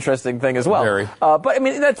was an interesting thing as well. Very. But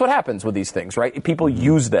that's what happens with these things, right? People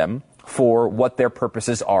use them for what their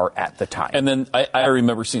purposes are at the time. And then I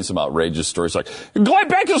remember seeing some outrageous stories like, Glenn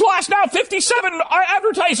Beck has lost now 57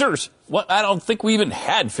 advertisers. What? I don't think we even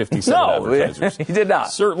had 57 advertisers. He did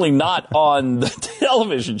not. Certainly not on the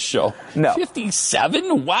television show. No.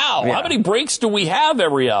 57? Wow. Yeah. How many breaks do we have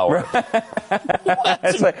every hour?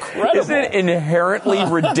 That's incredible. Isn't it inherently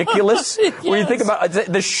ridiculous? Yes. When you think about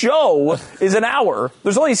it, the show is an hour.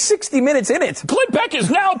 There's only 60 minutes in it. Clint Beck is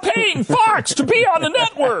now paying Fox to be on the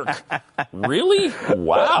network. Really?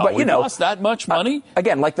 Wow. But, we lost that much money?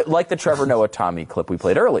 Again, like the Trevor Noah Tommy clip we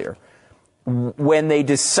played earlier. When they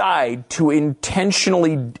decide to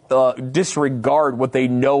intentionally disregard what they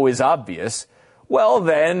know is obvious, well,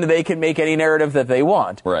 then they can make any narrative that they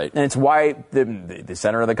want. Right. And it's why the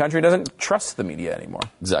center of the country doesn't trust the media anymore.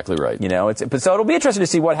 Exactly right. You know, so it'll be interesting to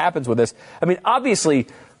see what happens with this. I mean, obviously,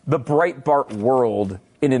 the Breitbart world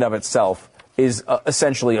in and of itself is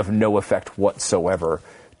essentially of no effect whatsoever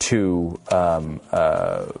to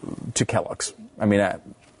Kellogg's. I mean,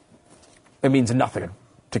 it means nothing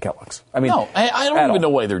to Kellogg's. I mean, no, I don't even know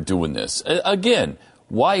why they're doing this. Again,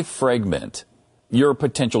 why fragment your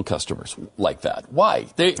potential customers like that? Why?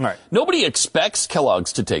 Nobody expects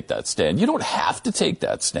Kellogg's to take that stand. You don't have to take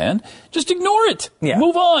that stand. Just ignore it. Yeah.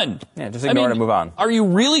 Move on. Yeah, just ignore it and move on. Are you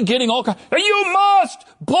really getting all you must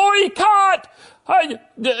boycott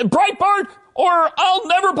Breitbart or I'll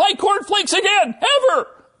never buy cornflakes again, ever.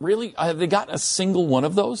 Really? Have they gotten a single one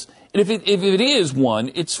of those? And if it is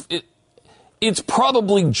one, it's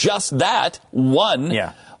probably just that one.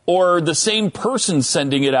 Yeah. Or the same person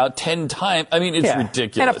sending it out 10 times. I mean, it's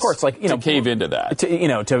ridiculous. And of course, to cave into that.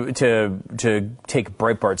 To take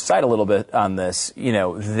Breitbart's side a little bit on this,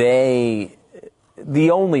 the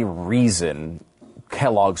only reason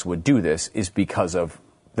Kellogg's would do this is because of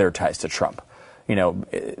their ties to Trump.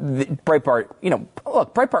 Breitbart,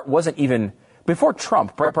 look, Breitbart wasn't even before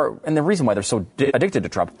Trump. Breitbart, and the reason why they're so addicted to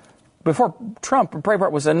Trump. Before Trump,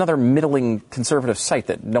 Breitbart was another middling conservative site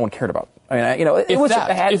that no one cared about. I mean,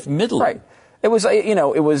 if middling, right? It was,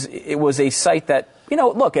 it was a site that,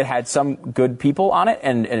 look, it had some good people on it,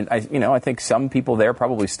 and I think some people there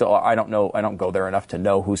probably still. I don't know. I don't go there enough to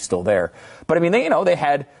know who's still there. But I mean, they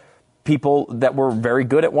had people that were very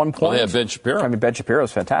good at one point. Well, they had Ben Shapiro. I mean, Ben Shapiro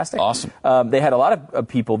was fantastic. Awesome. They had a lot of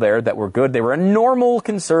people there that were good. They were a normal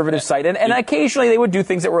conservative site, and occasionally they would do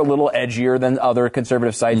things that were a little edgier than other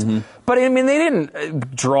conservative sites. Mm-hmm. But I mean, they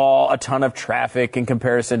didn't draw a ton of traffic in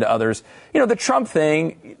comparison to others. The Trump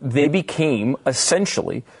thing, they became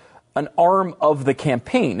essentially an arm of the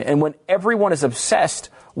campaign. And when everyone is obsessed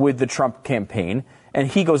with the Trump campaign, and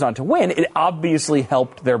he goes on to win, it obviously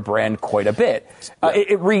helped their brand quite a bit.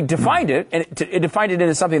 It redefined it, and it defined it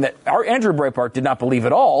into something that Andrew Breitbart did not believe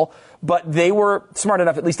at all, but they were smart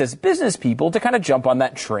enough, at least as business people, to kind of jump on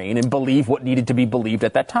that train and believe what needed to be believed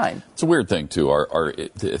at that time. It's a weird thing, too, our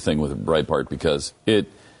thing with Breitbart, because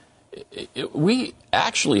we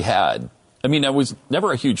actually had, I mean, I was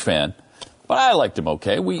never a huge fan, but I liked him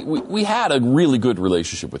okay. We had a really good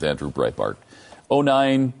relationship with Andrew Breitbart.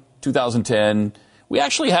 2009, 2010... We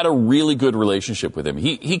actually had a really good relationship with him.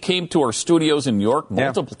 He came to our studios in New York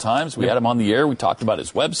multiple times. We had him on the air. We talked about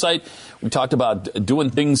his website. We talked about doing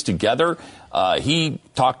things together. He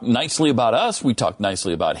talked nicely about us. We talked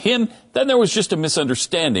nicely about him. Then there was just a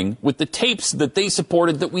misunderstanding with the tapes that they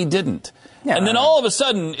supported that we didn't. Yeah, and then all of a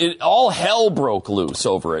sudden, all hell broke loose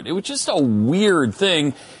over it. It was just a weird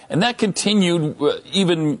thing. And that continued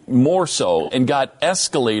even more so and got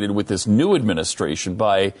escalated with this new administration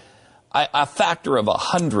by a factor of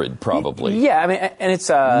 100, probably. Yeah, I mean, and it's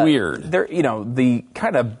weird. There, the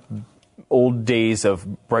kind of old days of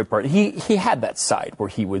Breitbart. He had that side where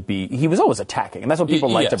he was always attacking, and that's what people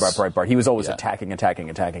liked about Breitbart. He was always attacking. But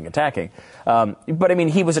I mean,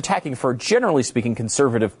 he was attacking for, generally speaking,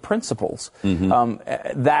 conservative principles.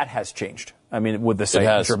 Mm-hmm. That has changed. I mean, with the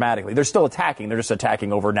site dramatically. They're still attacking. They're just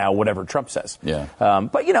attacking over now whatever Trump says. Yeah.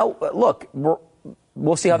 But look,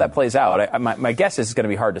 we'll see how that plays out. My guess is it's going to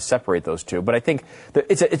be hard to separate those two. But I think that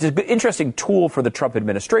it's an interesting tool for the Trump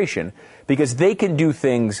administration because they can do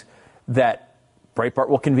things that Breitbart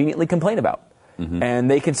will conveniently complain about. Mm-hmm. And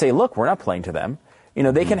they can say, look, we're not playing to them.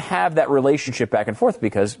 They can have that relationship back and forth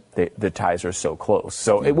because the ties are so close.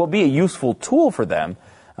 So it will be a useful tool for them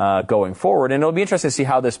going forward. And it'll be interesting to see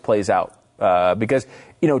how this plays out. Because,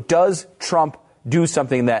 does Trump do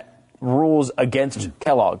something that rules against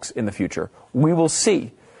Kellogg's in the future? We will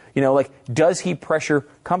see. Does he pressure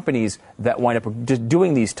companies that wind up just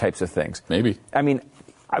doing these types of things? Maybe. I mean,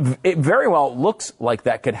 it very well looks like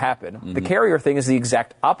that could happen. Mm-hmm. The carrier thing is the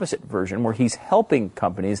exact opposite version, where he's helping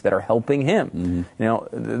companies that are helping him.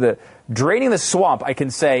 Mm-hmm. The draining the swamp, I can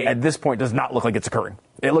say at this point, does not look like it's occurring.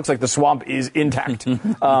 It looks like the swamp is intact.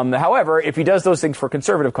 However, if he does those things for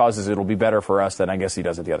conservative causes, it'll be better for us than I guess he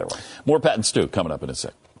does it the other way. More Pat and Stu coming up in a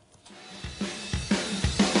sec.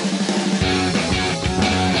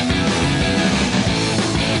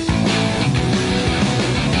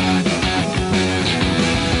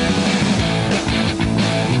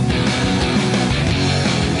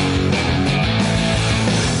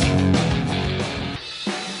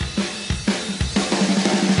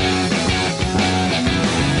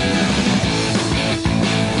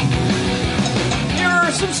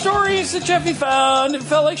 stories that Jeffy found and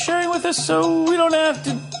felt like sharing with us so we don't have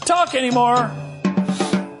to talk anymore.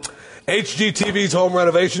 HGTV's home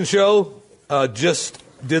renovation show just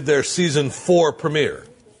did their season 4 premiere.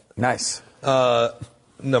 Nice.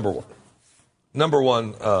 Number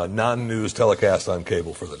one non-news telecast on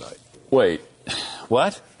cable for the night. Wait,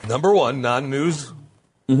 what? Number one non-news.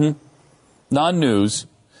 Mm-hmm. Non-news.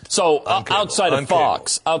 So outside of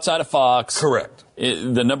Fox. Outside of Fox. Correct.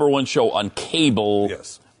 The number one show on cable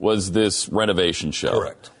was this renovation show.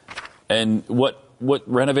 Correct. And what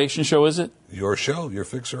renovation show is it? Your show, your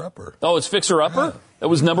Fixer Upper. Oh, it's Fixer Upper? Yeah. That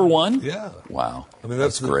was number one? Yeah. Wow. I mean,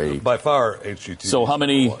 that's great. By far, HGTV. So how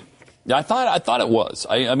many? I thought it was.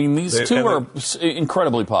 I mean, these two are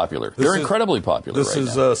incredibly popular. They're incredibly popular. This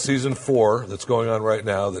is season 4 that's going on right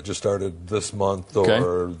now that just started this month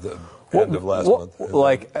or the end of last month.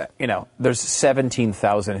 Like, there's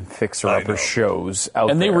 17,000 fixer-upper shows out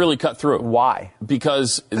there. And they really cut through. Why?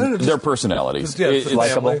 Because their personalities. It's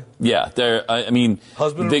likable. Yeah.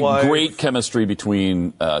 Husband the and wife. Great chemistry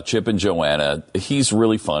between Chip and Joanna. He's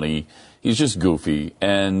really funny. He's just goofy,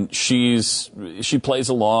 and she plays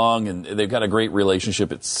along, and they've got a great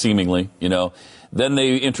relationship. It's seemingly, Then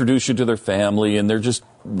they introduce you to their family, and they're just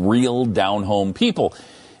real down-home people,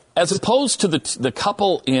 as opposed to the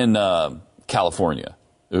couple in California.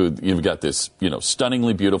 You've got this,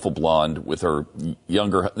 stunningly beautiful blonde with her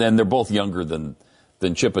younger, and they're both younger than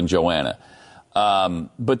Chip and Joanna.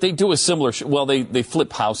 But they do a similar. They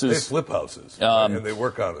flip houses. They flip houses, and they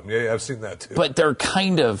work on them. Yeah, I've seen that too. But they're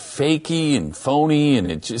kind of fakey and phony, and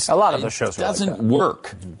it just a lot of the shows doesn't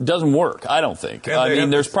work. It doesn't work. I don't think.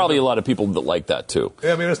 There's probably a lot of people that like that too.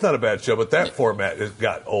 Yeah, it's not a bad show, but that format has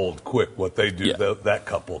got old quick. What they do, that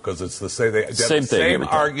couple, because it's the same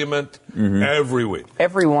argument every week.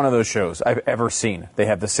 Every one of those shows I've ever seen, they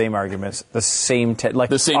have the same arguments, the same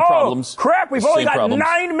the same problems. Crap! We've only got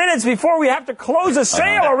 9 minutes before we have to close a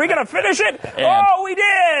sale. Are we going to finish it? We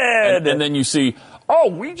did! And then you see,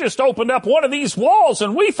 we just opened up one of these walls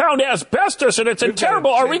and we found asbestos and it's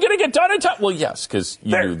terrible. Are we going to get done in time? Well, yes, because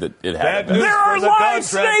you knew that it happened. There are live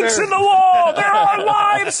snakes in the wall! There are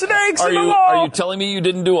live snakes in the wall! Are you telling me you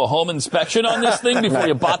didn't do a home inspection on this thing before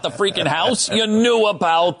you bought the freaking house? You knew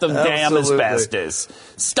about the damn asbestos.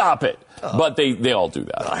 Stop it. But they all do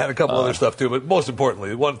that. I had a couple other stuff too, but most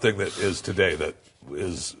importantly, one thing that is today that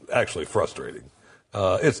is actually frustrating.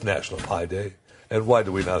 It's National Pie Day, and why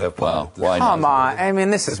do we not have pie? Why Come on!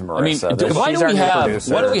 This is Marissa. Why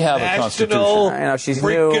do we have a constitution? She's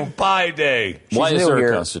freaking new. Pie Day. Why is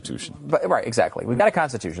there a constitution? Right, exactly. We've got a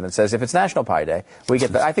constitution that says if it's National Pie Day, we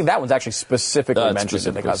get. I think that one's actually specifically mentioned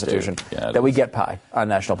in the Constitution that we get pie on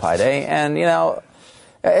National Pie Day, and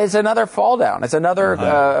it's another fall down. It's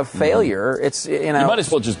another failure. It's You might as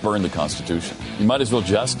well just burn the Constitution. You might as well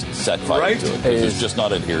just set fire to it because it's just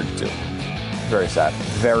not adhered to. Very sad.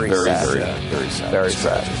 Very sad. Very sad. Very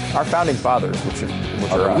sad. Our founding fathers, which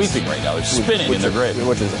are weeping right now. They're spinning in their grave.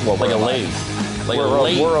 Which is like a lathe.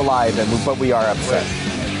 We're alive, but we are upset.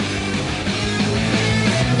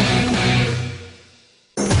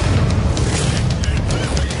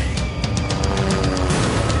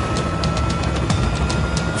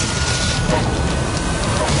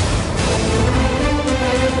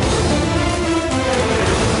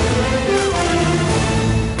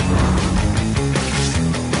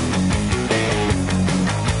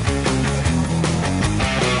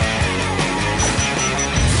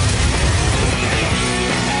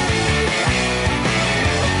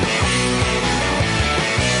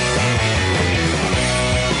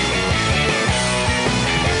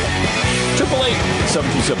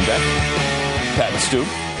 Pat and Stu.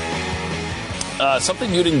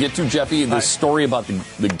 Something you didn't get to, Jeffy, the story about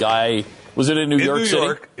the guy, was it in New York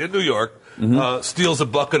City? In New York. Steals a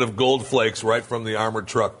bucket of gold flakes right from the armored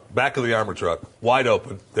truck, back of the armored truck, wide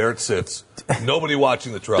open. There it sits. Nobody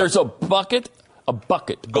watching the truck. There's a bucket of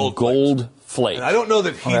gold flakes. And I don't know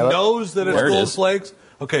that he knows that it's gold flakes.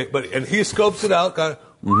 Okay, and he scopes it out.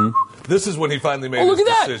 This is when he finally made his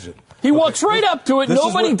decision. He walks right up to it.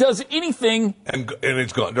 Nobody does anything. And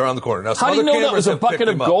it's gone. They're on the corner. Now, how do you know that was a bucket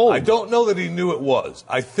of gold? I don't know that he knew it was.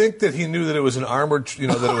 I think that he knew that it was an armored,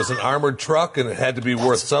 that it was an armored truck and it had to be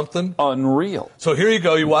worth something. Unreal. So here you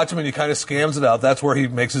go. You watch him and he kind of scams it out. That's where he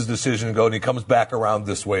makes his decision and go, and he comes back around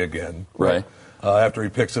this way again. Right. After he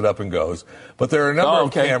picks it up and goes. But there are a number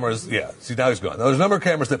of cameras. Yeah. See, now he's gone. Now, there's a number of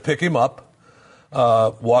cameras that pick him up.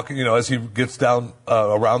 Walking, as he gets down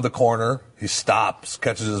around the corner, he stops,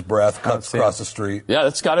 catches his breath, cuts across the street. Yeah,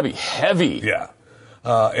 that's got to be heavy. Yeah.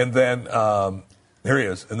 And then here he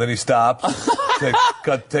is. And then he stops,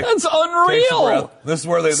 That's unreal. This is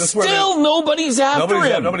where they. Still, nobody's after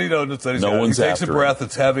him. Nobody knows that he's no one's He takes a breath.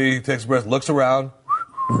 It's heavy. He takes a breath. Looks around.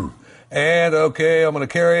 And okay, I'm going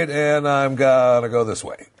to carry it, and I'm going to go this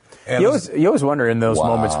way. And you always wonder in those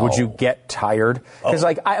moments, would you get tired? Because,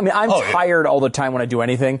 I'm tired all the time when I do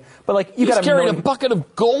anything. But, you got to carrying a bucket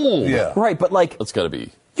of gold. Yeah. Right, but, That's got to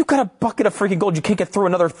be. You got a bucket of freaking gold. You can't get through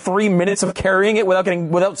another 3 minutes of carrying it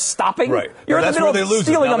without stopping. Right. You're in the middle of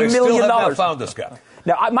stealing $1 million. Still have not found this guy.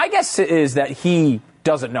 Now, my guess is that he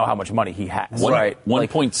doesn't know how much money he has. Right.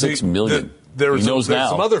 1.6 million. There's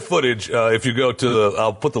some other footage. If you go to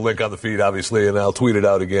I'll put the link on the feed, obviously, and I'll tweet it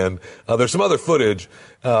out again. There's some other footage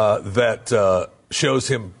that shows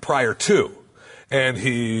him prior to, and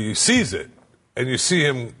he sees it, and you see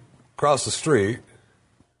him cross the street,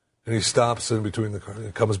 and he stops in between the cars,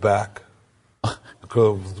 and comes back.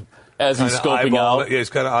 As he's scoping out. Yeah, he's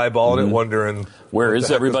kind of eyeballing it, wondering where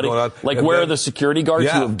is everybody? Where are the security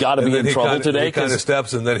guards who have got to be in trouble today? He kind of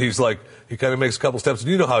steps, and then he kind of makes a couple steps. And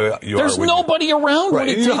you know how you There's are. nobody around when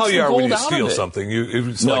he takes the gold out of it. You know how you are when you steal something.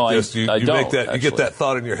 It's like this. You get that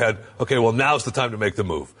thought in your head. Okay, well, now's the time to make the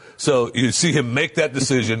move. So you see him make that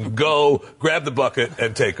decision, go, grab the bucket,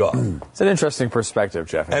 and take off. It's an interesting perspective,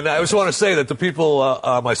 Jeff. And I just want to say that the people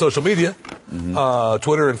on my social media,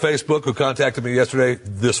 Twitter and Facebook, who contacted me yesterday,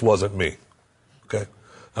 this wasn't me. Okay?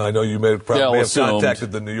 I know you may have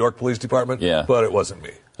contacted the New York Police Department, but it wasn't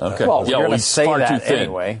me. Okay. Well, you're going to say that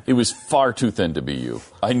anyway. It was far too thin to be you.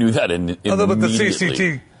 I knew that immediately. But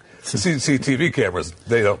the CCTV cameras,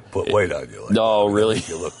 they don't put weight on you. No, really?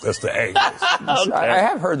 Look, that's the angle. Okay. I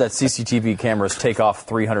have heard that CCTV cameras take off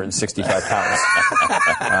 365 pounds.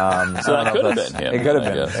 So that could have been him. It could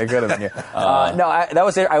have been. It could have been. That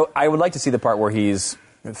was it. I would like to see the part where he's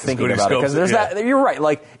thinking about it, because there's that. You're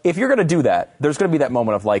right. If you're going to do that, there's going to be that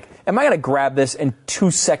moment of am I going to grab this and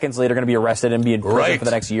 2 seconds later going to be arrested and be in prison for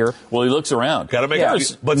the next year? Well, he looks around. Got to make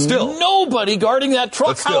it. But still, nobody guarding that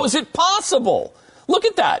truck. How is it possible? Look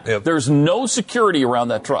at that. Yep. There's no security around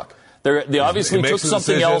that truck. They obviously took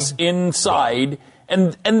something else inside.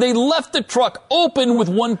 And they left the truck open with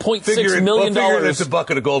 $1.6 million. Figure it's a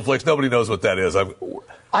bucket of gold flakes. Nobody knows what that is.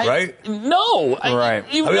 Right? No. Right.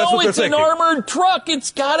 It's an armored truck.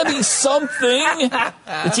 It's got to be something.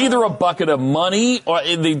 It's either a bucket of money or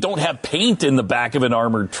they don't have paint in the back of an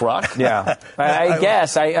armored truck. Yeah. I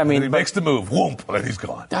guess. I mean. He makes the move. Whoomp. And he's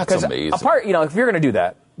gone. That's amazing. If you're going to do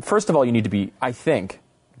that, first of all, you need to be, I think,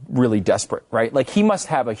 really desperate, right? He must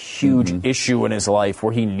have a huge issue in his life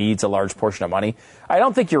where he needs a large portion of money. I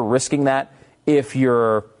don't think you're risking that if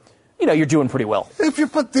you're doing pretty well. If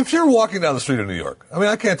you're walking down the street of New York,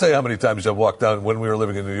 I can't tell you how many times I've walked down when we were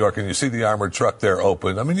living in New York and you see the armored truck there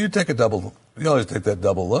open. You always take that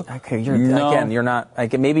double look. Okay, you're not,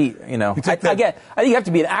 maybe, I think you have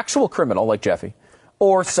to be an actual criminal like Jeffy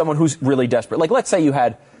or someone who's really desperate. Let's say you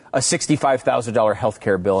had a $65,000 health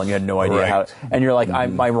care bill and you had no idea how, and you're like,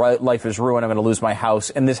 my life is ruined, I'm going to lose my house,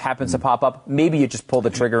 and this happens to pop up. Maybe you just pull the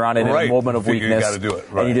trigger on it in a moment of weakness. You got to do it.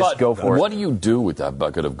 And you just go for it. What do you do with that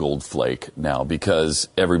bucket of gold flake now? Because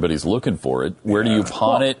everybody's looking for it. Where do you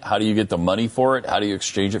pawn it? How do you get the money for it? How do you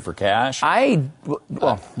exchange it for cash? Why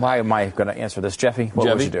am I going to answer this, Jeffy? What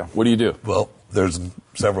would you do? What do you do? Well, there's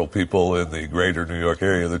several people in the greater New York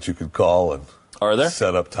area that you could call and are there?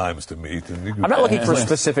 Set up times to meet. And I'm not looking for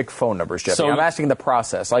specific phone numbers, Jeffy. I'm asking the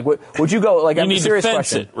process. Would you go? You need to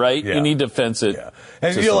fence it, right? Yeah. You need to fence it. Yeah.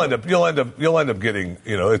 And you'll end up getting.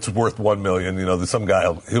 It's worth $1 million. Some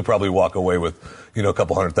guy he'll probably walk away with a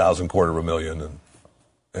couple $100,000, $250,000,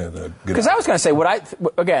 and because I was going to say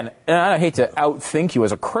and I hate to outthink you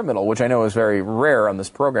as a criminal, which I know is very rare on this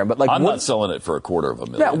program, but I'm not selling it for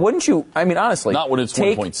 $250,000. Yeah, wouldn't you? Honestly, not when it's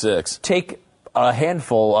 1.6. Take a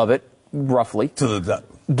handful of it. Roughly.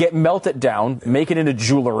 Melt it down, make it into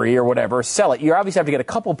jewelry or whatever, sell it. You obviously have to get a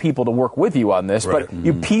couple people to work with you on this, but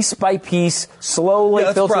you piece by piece, slowly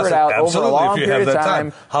filter it out over a long period of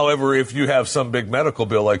time. However, if you have some big medical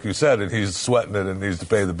bill, like you said, and he's sweating it and needs to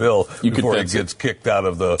pay the bill before he gets kicked out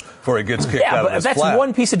of his but that's flat.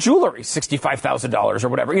 one piece of jewelry, $65,000 or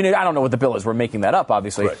whatever. I don't know what the bill is. We're making that up,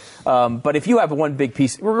 obviously. Right. But if you have one big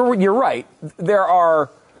piece, you're right.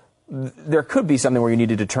 There could be something where you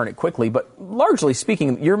needed to turn it quickly, but largely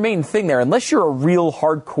speaking, your main thing there, unless you're a real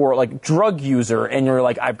hardcore drug user and you're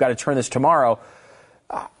like, I've got to turn this tomorrow,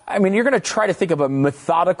 you're going to try to think of a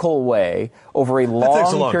methodical way over a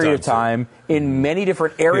long period of time in many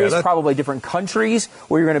different areas, probably different countries,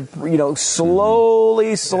 where you're going to,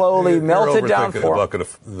 slowly melt it down for a bucket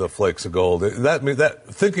of the flakes of gold. That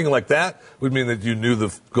thinking like that would mean that you knew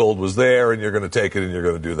the gold was there and you're going to take it and you're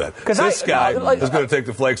going to do that. Because this guy is going to take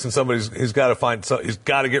the flakes and he's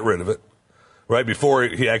got to get rid of it. right before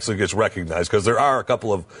he actually gets recognized, because there are a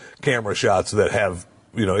couple of camera shots that have,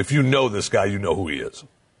 if you know this guy, you know who he is.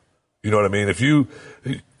 You know what I mean? If you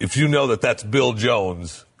know that that's Bill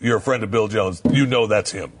Jones, you're a friend of Bill Jones, you know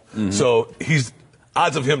that's him. Mm-hmm. So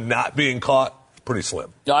odds of him not being caught, pretty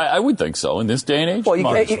slim. I would think so in this day and age.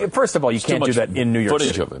 Well, first of all, you can't do that in New York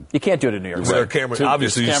City. Of him. You can't do it in New York City. There are cameras.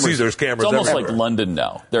 Obviously, you see there's cameras. It's almost everywhere. like London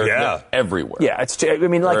now. They're everywhere. Yeah,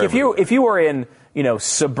 if you were in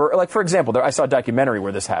like for example, I saw a documentary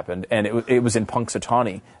where this happened, and it was in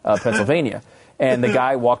Punxsutawney, Pennsylvania. And the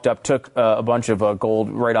guy walked up, took a bunch of gold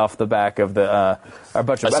right off the back of a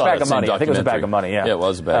bag of money. I think it was a bag of money. Yeah, it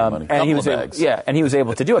was a bag of money. And he was and he was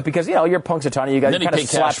able to do it because you're Punxsutawney. You got kind of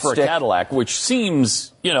cash for a Cadillac, which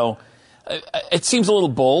seems it seems a little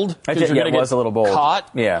bold. It was a little bold. Caught.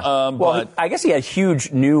 Yeah. But I guess he had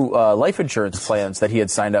huge new life insurance plans that he had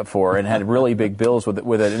signed up for and had really big bills with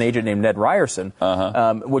an agent named Ned Ryerson,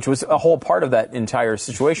 which was a whole part of that entire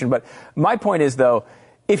situation. But my point is, though,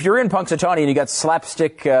 if you're in Punxsutawney and you got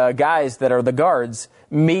slapstick guys that are the guards,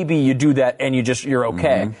 maybe you do that and you're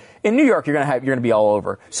okay. Mm-hmm. In New York, you're gonna be all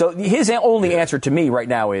over. So his only answer to me right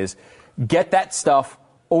now is get that stuff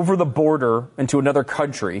over the border into another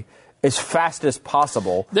country as fast as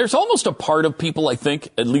possible. There's almost a part of people, I think,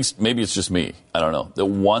 at least maybe it's just me, I don't know, that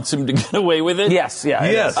wants him to get away with it. Yes.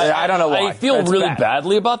 I don't know why. I feel really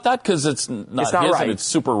badly about that because it's not his right. and it's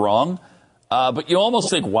super wrong. But you almost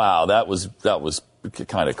think, wow, that was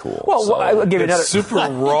kind of cool. Well, I'll give you another. It's super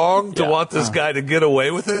wrong to want this guy to get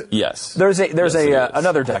away with it. Yes. There's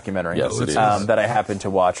another documentary that I happened to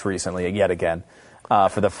watch recently, yet again,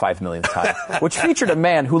 for the 5 millionth time, which featured a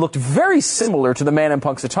man who looked very similar to the man in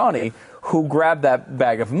Punxsutawney who grabbed that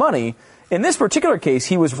bag of money. In this particular case,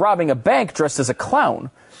 he was robbing a bank dressed as a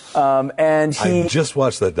clown. I just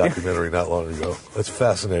watched that documentary not long ago. That's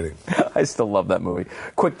fascinating. I still love that movie.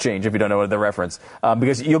 Quick Change, if you don't know the reference,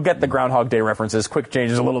 because you'll get the Groundhog Day references. Quick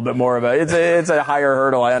Change is a little bit more of it's a higher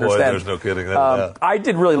hurdle. I understand. Boy, there's no kidding. I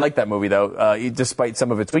did really like that movie though, despite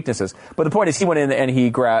some of its weaknesses. But the point is, he went in and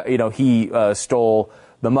he stole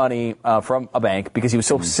the money from a bank because he was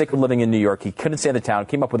so sick of living in New York. He couldn't stand the town,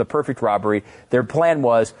 came up with a perfect robbery. Their plan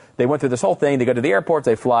was they went through this whole thing. They go to the airport,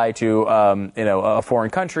 they fly to a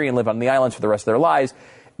foreign country and live on the islands for the rest of their lives.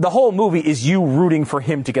 The whole movie is you rooting for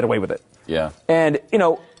him to get away with it. Yeah. And,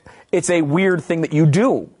 it's a weird thing that you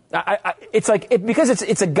do. It's like because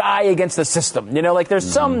it's a guy against the system. There's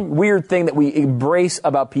some weird thing that we embrace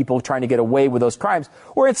about people trying to get away with those crimes,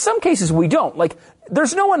 or in some cases we don't.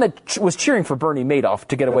 There's no one that was cheering for Bernie Madoff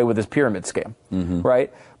to get away with his pyramid scam,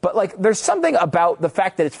 right? But there's something about the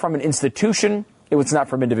fact that it's from an institution, it's not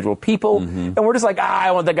from individual people, and we're just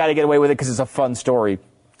I want that guy to get away with it because it's a fun story.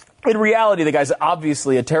 In reality, the guy's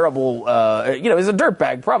obviously a terrible, he's a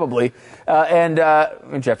dirtbag probably. And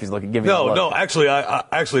Jeffy's giving me a look. No, actually,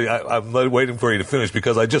 I'm waiting for you to finish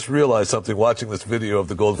because I just realized something watching this video of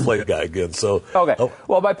the gold plate guy again. So okay.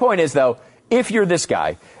 Well, my point is though, if you're this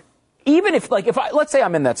guy, even if let's say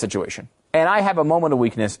I'm in that situation and I have a moment of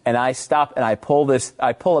weakness and I stop and I pull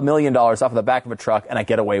 $1 million off of the back of a truck and I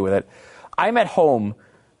get away with it, I'm at home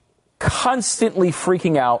constantly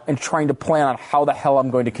freaking out and trying to plan on how the hell I'm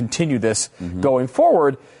going to continue this going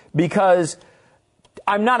forward because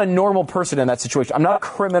I'm not a normal person in that situation. I'm not a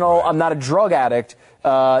criminal. I'm not a drug addict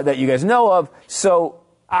that you guys know of. So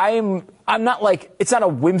I'm not it's not a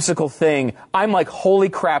whimsical thing. I'm holy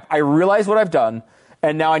crap, I realize what I've done.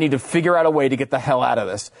 And now I need to figure out a way to get the hell out of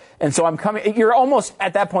this. And so I'm coming, you're almost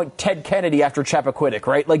at that point Ted Kennedy after Chappaquiddick,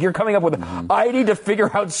 right? You're coming up with, I need to figure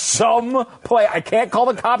out some play. I can't call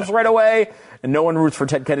the cops right away. And no one roots for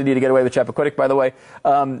Ted Kennedy to get away with Chappaquiddick, by the way.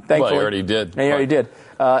 Thankfully. Well, he already did. And he already did.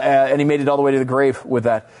 And he made it all the way to the grave with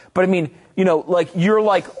that. But I mean, you're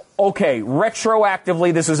okay,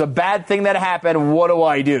 retroactively, this was a bad thing that happened. What do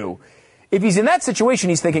I do? If he's in that situation,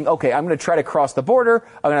 he's thinking, okay, I'm going to try to cross the border.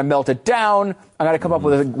 I'm going to melt it down. I'm going to come up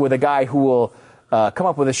with a guy who will come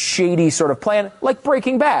up with a shady sort of plan, like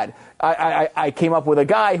Breaking Bad. I came up with a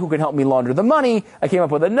guy who can help me launder the money. I came up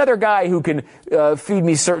with another guy who can feed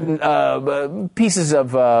me certain pieces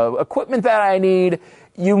of equipment that I need.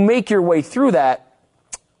 You make your way through that.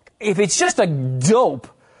 If it's just a dope,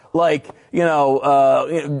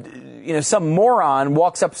 some moron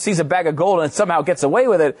walks up, sees a bag of gold, and somehow gets away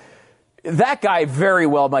with it, that guy very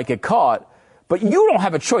well might get caught, but you don't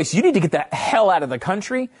have a choice. You need to get the hell out of the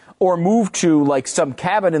country or move to some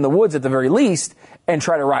cabin in the woods at the very least and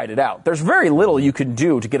try to ride it out. There's very little you can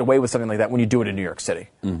do to get away with something like that when you do it in New York City.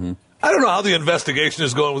 I don't know how the investigation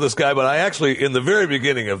is going with this guy, but I actually, in the very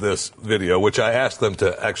beginning of this video, which I asked them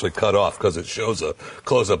to actually cut off because it shows a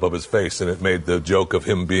close-up of his face and it made the joke of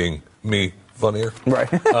him being me funnier. Right.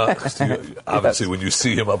 Obviously, when you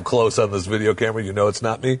see him up close on this video camera, you know it's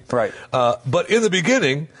not me. Right. But in the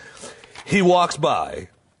beginning, he walks by,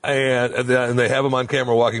 and they have him on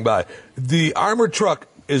camera walking by. The armored truck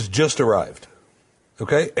is just arrived.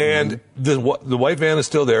 Okay? And the white van is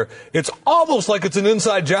still there. It's almost like it's an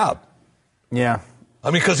inside job. Yeah.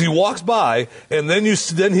 I mean, because he walks by, and then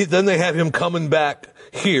they have him coming back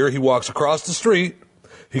here. He walks across the street.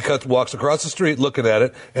 Walks across the street looking at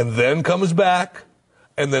it, and then comes back,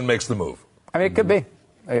 and then makes the move. I mean, it could be.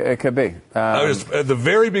 It could be. At the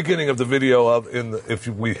very beginning of the video, if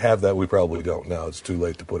we have that, we probably don't now. It's too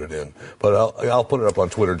late to put it in. But I'll put it up on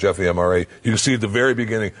Twitter, Jeff the MRA. You can see at the very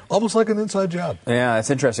beginning, almost like an inside job. Yeah, it's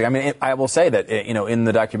interesting. I mean, I will say that, in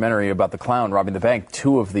the documentary about the clown robbing the bank,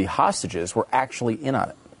 2 of the hostages were actually in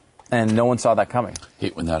on it. And no one saw that coming.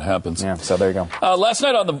 Hate when that happens. Yeah, so there you go. Last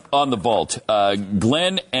night on the Vault,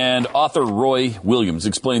 Glenn and author Roy Williams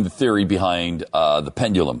explained the theory behind the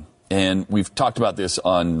pendulum. And we've talked about this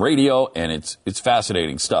on radio, and it's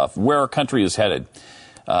fascinating stuff, where our country is headed.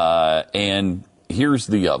 And here's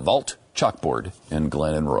the Vault chalkboard and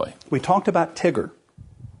Glenn and Roy. We talked about Tigger,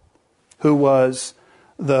 who was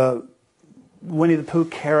the Winnie the Pooh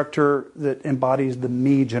character that embodies the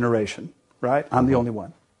me generation, right? I'm the only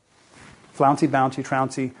one. Flouncy, bouncy,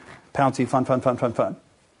 trouncy, pouncy, fun, fun, fun, fun, fun.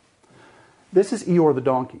 This is Eeyore the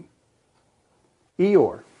donkey.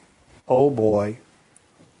 Eeyore, oh boy,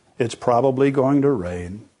 it's probably going to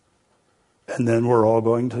rain, and then we're all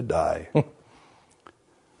going to die.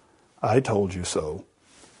 I told you so.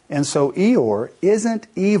 And so Eeyore isn't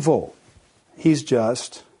evil. He's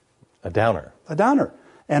just a downer. A downer.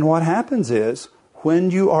 And what happens is,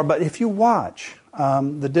 but if you watch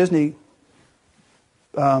the Disney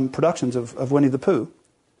productions of Winnie the Pooh,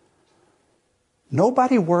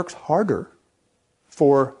 nobody works harder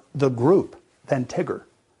for the group than Tigger.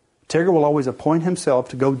 Tigger will always appoint himself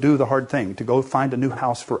to go do the hard thing, to go find a new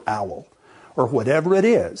house for Owl, or whatever it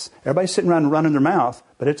is. Everybody's sitting around and running their mouth,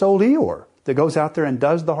 but it's old Eeyore that goes out there and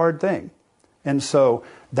does the hard thing. And so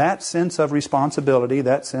that sense of responsibility,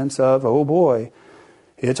 that sense of, oh boy,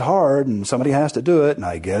 it's hard and somebody has to do it, and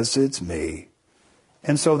I guess it's me.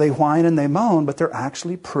 And so they whine and they moan, but they're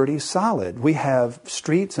actually pretty solid. We have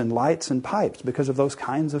streets and lights and pipes because of those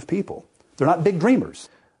kinds of people. They're not big dreamers.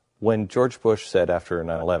 When George Bush said after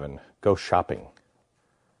 9/11, go shopping,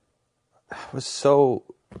 it was so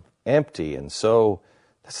empty and so,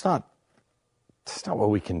 that's not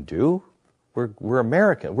what we can do. We're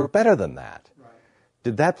American. We're better than that. Right.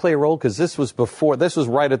 Did that play a role? Because this was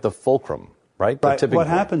right at the fulcrum, right? Right. What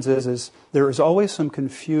happens is there is always some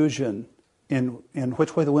confusion in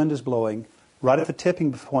which way the wind is blowing, right at the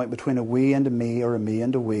tipping point between a we and a me, or a me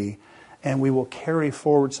and a we, and we will carry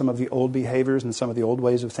forward some of the old behaviors and some of the old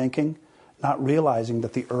ways of thinking, not realizing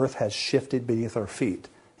that the earth has shifted beneath our feet,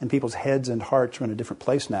 and people's heads and hearts are in a different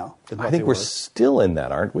place now than what I think they we're were. Still in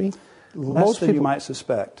that, aren't we? Less than you might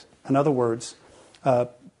suspect. In other words,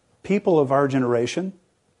 people of our generation,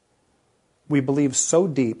 we believe so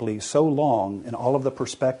deeply, so long in all of the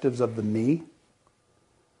perspectives of the me,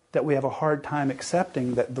 that we have a hard time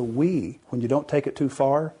accepting that the we, when you don't take it too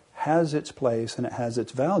far, has its place and it has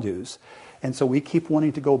its values. And so we keep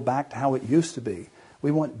wanting to go back to how it used to be.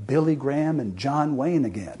 We want Billy Graham and John Wayne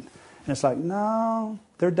again. And it's like, no,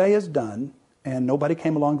 their day is done, and nobody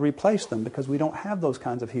came along to replace them because we don't have those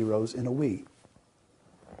kinds of heroes in a we.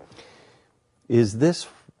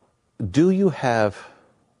 Do you have,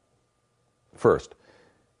 first,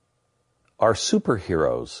 are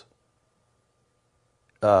superheroes,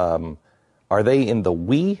 are they in the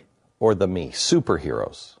we or the me?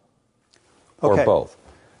 Superheroes. Or both?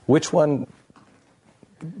 Which one?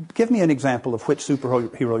 Give me an example of which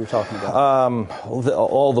superhero you're talking about.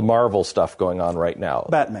 All the Marvel stuff going on right now.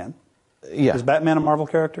 Batman. Yeah. Is Batman a Marvel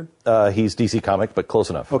character? He's DC comic, but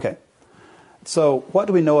close enough. Okay. So what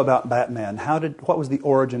do we know about Batman? What was the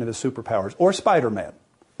origin of his superpowers? Or Spider-Man?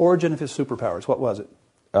 Origin of his superpowers, what was it?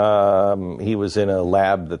 He was in a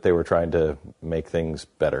lab that they were trying to make things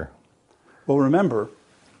better. Well, remember,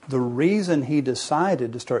 the reason he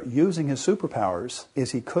decided to start using his superpowers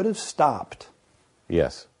is he could have stopped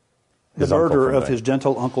the murder of his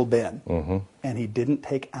gentle Uncle Ben. Mm-hmm. And he didn't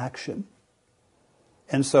take action.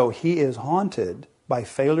 And so he is haunted by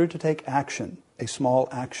failure to take action, a small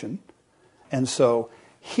action. And so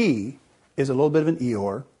he is a little bit of an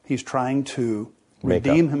Eeyore. He's trying to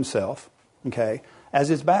redeem himself, okay, as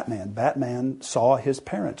is Batman. Batman saw his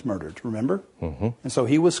parents murdered, remember? Mm-hmm. And so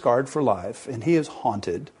he was scarred for life, and he is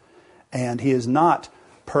haunted. And he is not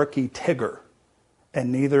perky Tigger,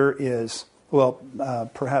 and neither is,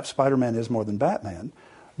 perhaps Spider-Man is more than Batman,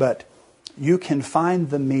 but you can find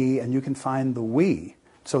the me and you can find the we.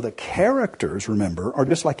 So the characters, remember, are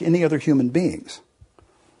just like any other human beings.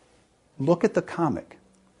 Look at the comic.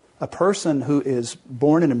 A person who is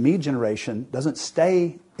born in a me generation doesn't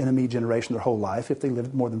stay in a me generation their whole life if they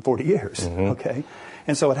lived more than 40 years. Okay?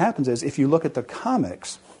 And so what happens is, if you look at the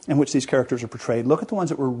comics in which these characters are portrayed, look at the ones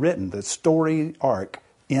that were written, the story arc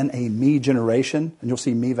in a me generation, and you'll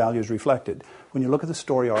see me values reflected. When you look at the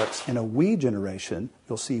story arcs in a we generation,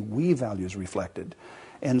 you'll see we values reflected.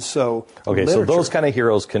 And so, okay, so those kind of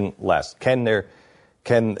heroes can last.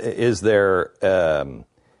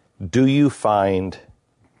 Do you find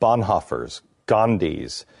Bonhoeffers,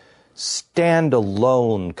 Gandhis,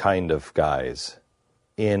 stand-alone kind of guys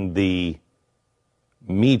in the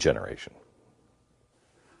me generation?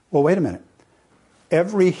 Well, wait a minute.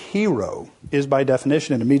 Every hero is, by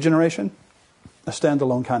definition, in a me generation, a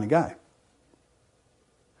stand-alone kind of guy.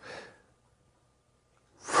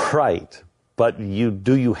 Right. But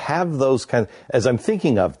do you have those kinds, as I'm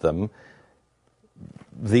thinking of them,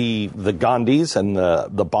 the Gandhis and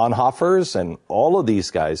the Bonhoeffers and all of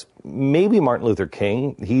these guys, maybe Martin Luther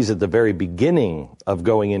King, he's at the very beginning of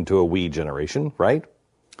going into a we generation, right?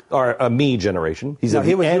 Or a me generation. He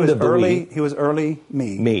was early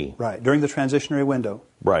me. Me. Right, during the transitionary window.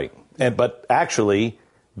 Right. But actually,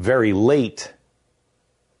 very late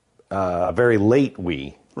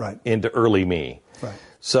we right. into early me. Right.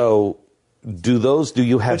 So do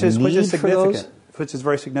you have need for those? Which is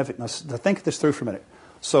very significant. Now, think this through for a minute.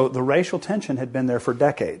 So the racial tension had been there for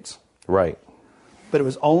decades. Right. But it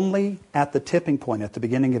was only at the tipping point, at the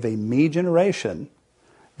beginning of a me generation,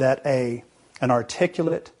 that an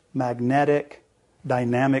articulate, magnetic,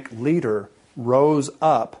 dynamic leader rose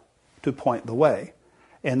up to point the way.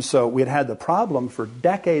 And so we had the problem for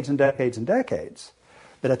decades and decades and decades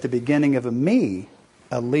that at the beginning of a me,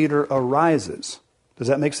 a leader arises. Does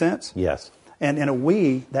that make sense? Yes. And in a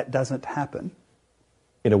we, that doesn't happen.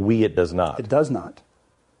 In a we, it does not. It does not.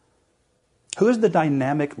 Who is the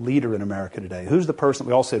dynamic leader in America today? Who's the person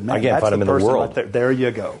we all said, man, that's the person right there. There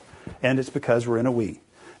you go. And it's because we're in a we.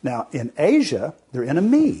 Now, in Asia, they're in a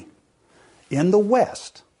me. In the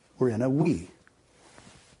West, we're in a we.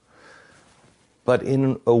 But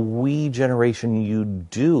in a we generation, you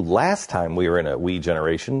do. Last time we were in a we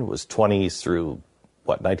generation was 20s through,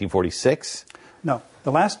 1946? No.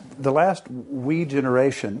 The last we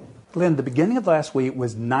generation, Glenn, the beginning of the last we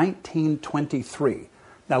was 1923.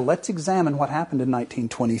 Now, let's examine what happened in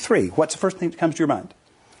 1923. What's the first thing that comes to your mind?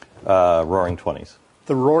 Roaring 20s.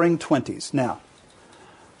 The Roaring 20s. Now,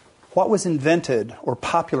 what was invented or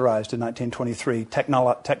popularized in 1923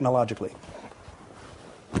 technologically?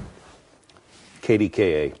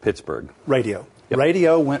 KDKA, Pittsburgh. Radio. Yep.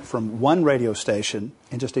 Radio went from one radio station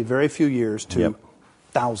in just a very few years to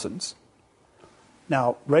thousands.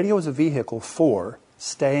 Now, radio is a vehicle for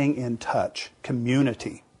staying in touch,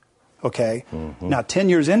 community. Okay? Mm-hmm. Now, 10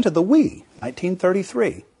 years into the we,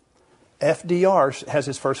 1933, FDR has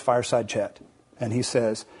his first fireside chat. And he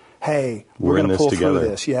says, hey, we're going to pull through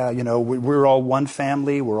this. Yeah, we're all one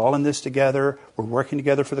family. We're all in this together. We're working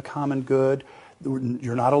together for the common good.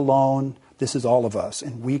 You're not alone. This is all of us,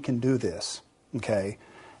 and we can do this. Okay?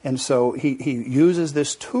 And so he uses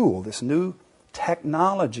this tool, this new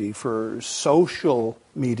technology for social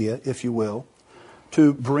media, if you will,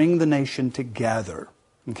 to bring the nation together.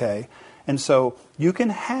 Okay? And so you can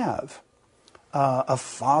have a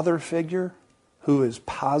father figure who is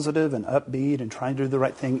positive and upbeat and trying to do the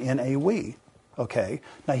right thing in a we. Okay?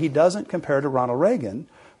 Now, he doesn't compare to Ronald Reagan,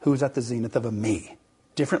 who's at the zenith of a me.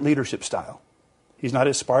 Different leadership style. He's not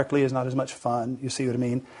as sparkly, he's not as much fun, you see what I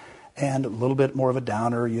mean? And a little bit more of a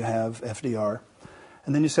downer, you have FDR.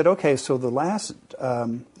 And then you said, okay, so the last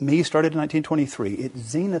me started in 1923. It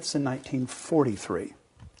zeniths in 1943.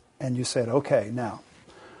 And you said, okay, now,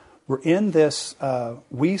 we're in this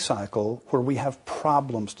we cycle where we have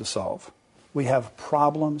problems to solve. We have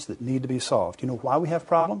problems that need to be solved. You know why we have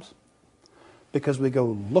problems? Because we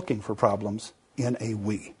go looking for problems in a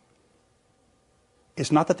we.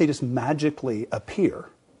 It's not that they just magically appear.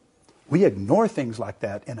 We ignore things like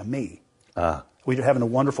that in a me. We're having a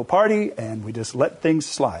wonderful party and we just let things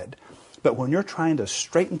slide. But when you're trying to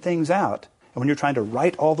straighten things out and when you're trying to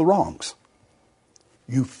right all the wrongs,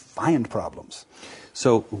 you find problems.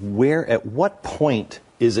 So at what point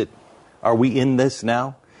are we in this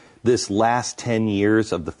now? This last 10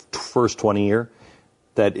 years of the first 20 year,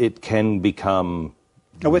 that it can become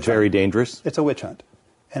very dangerous? It's a witch hunt.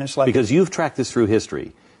 And it's like, because you've tracked this through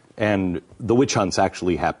history, and the witch hunts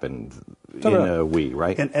actually happened in a we,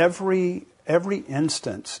 right? In every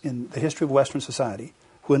instance in the history of Western society,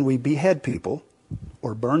 when we behead people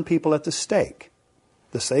or burn people at the stake,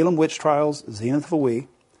 The Salem witch trials, zenith of a we.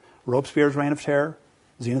 Robespierre's reign of terror,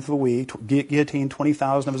 zenith of a we. Guillotine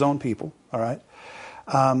 20,000 of his own people. All right.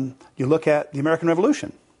 You look at the American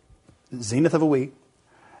Revolution, zenith of a we.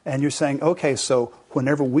 And you're saying, okay, so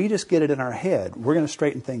whenever we just get it in our head, we're going to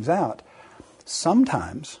straighten things out.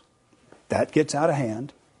 Sometimes that gets out of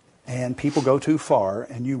hand and people go too far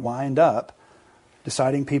and you wind up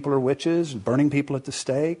deciding people are witches, burning people at the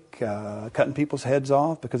stake, cutting people's heads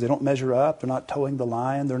off because they don't measure up, they're not towing the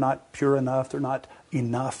line, they're not pure enough, they're not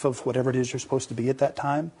enough of whatever it is you're supposed to be at that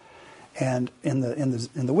time. And in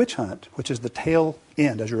the witch hunt, which is the tail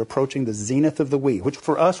end as you're approaching the zenith of the we, which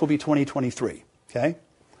for us will be 2023, okay?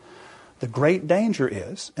 The great danger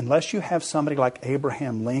is, unless you have somebody like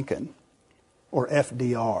Abraham Lincoln or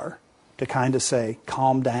FDR to kind of say,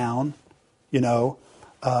 calm down, you know.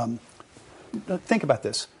 Think about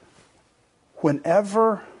this.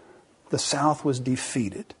 Whenever the South was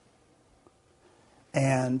defeated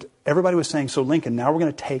and everybody was saying, so Lincoln, now we're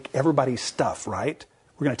going to take everybody's stuff, right?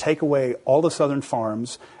 We're going to take away all the southern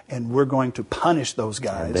farms and we're going to punish those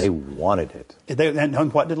guys. And they wanted it.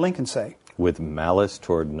 And what did Lincoln say? With malice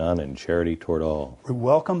toward none and charity toward all. We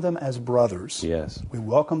welcome them as brothers. Yes. We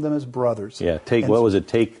welcome them as brothers. Yeah. Take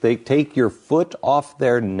your foot off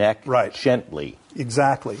their neck gently.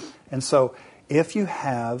 Exactly. And so if you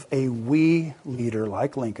have a we leader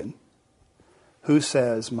like Lincoln who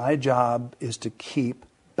says, my job is to keep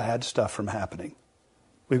bad stuff from happening.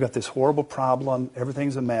 We've got this horrible problem.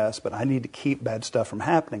 Everything's a mess, but I need to keep bad stuff from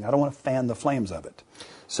happening. I don't want to fan the flames of it.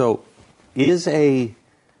 So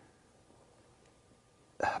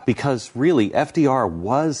because really, FDR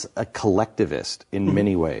was a collectivist in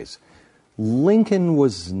many ways. Lincoln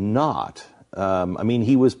was not.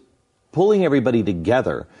 He was pulling everybody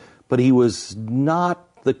together, but he was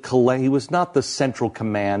not the central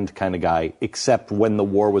command kind of guy, except when the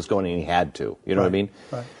war was going and he had to. You know what I mean?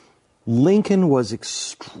 Right. Lincoln was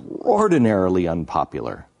extraordinarily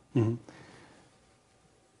unpopular. Mm-hmm.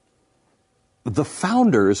 The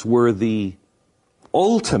founders were the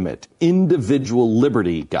ultimate individual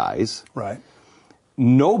liberty guys. Right.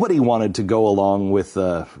 Nobody wanted to go along with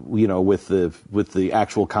the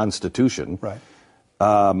actual Constitution, right?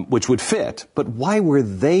 Which would fit. But why were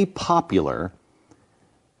they popular?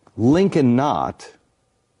 Lincoln not.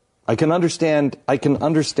 I can understand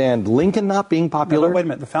Lincoln not being popular. No, wait a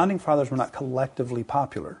minute. The founding fathers were not collectively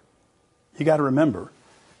popular. You got to remember,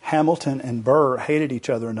 Hamilton and Burr hated each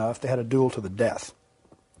other enough they had a duel to the death,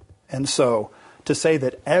 and so. To say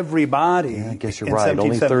that everybody, I guess you're right.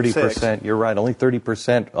 Only 30%. You're right. Only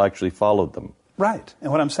 30% actually followed them. Right.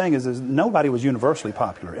 And what I'm saying is nobody was universally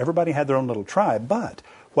popular. Everybody had their own little tribe. But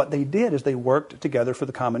what they did is they worked together for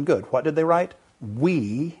the common good. What did they write?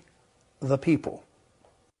 We, the people.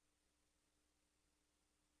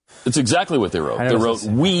 It's exactly what they wrote. They wrote,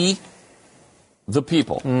 "We, the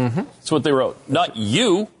people." Mm-hmm. That's what they wrote. Not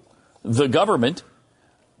you, the government.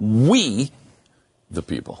 We, the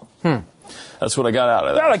people. That's what I got out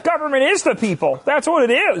of that. Yeah, the government is the people. That's what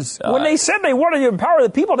it is. When they said they wanted to empower the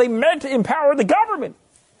people, they meant to empower the government.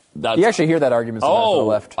 You actually hear that argument sometimes on the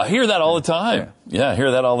left. I hear that all the time. Yeah, I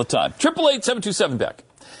hear that all the time. 888-727-BECK.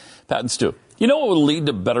 Pat and Stu. You know what would lead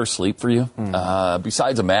to better sleep for you?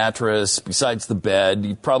 Besides a mattress, besides the bed,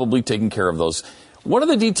 you've probably taken care of those. One of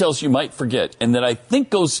the details you might forget, and that I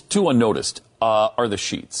think goes too unnoticed, are the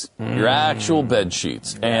sheets. Your actual bed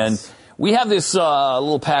sheets. Yes. And we have this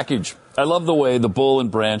little package. I love the way the Bull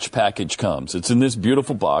and Branch package comes. It's in this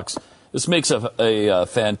beautiful box. This makes a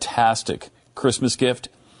fantastic Christmas gift,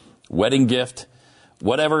 wedding gift,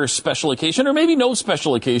 whatever special occasion, or maybe no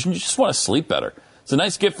special occasion. You just want to sleep better. It's a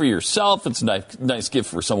nice gift for yourself. It's a nice gift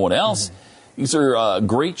for someone else. Mm-hmm. These are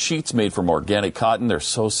great sheets made from organic cotton. They're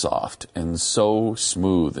so soft and so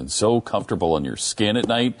smooth and so comfortable on your skin at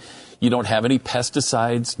night. You don't have any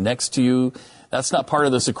pesticides next to you. That's not part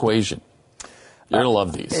of this equation. You're going to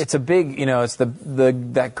love these. It's a big, it's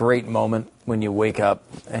that great moment when you wake up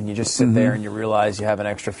and you just sit there and you realize you have an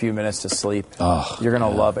extra few minutes to sleep. Oh, You're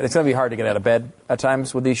going to love it. It's going to be hard to get out of bed at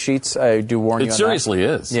times with these sheets. I do warn you on that. It seriously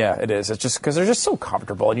is. Yeah, it is. It's just because they're just so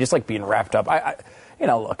comfortable and you just like being wrapped up.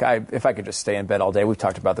 If I could just stay in bed all day, we've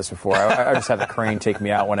talked about this before. I just had the crane take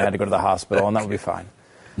me out when I had to go to the hospital, and that would be fine.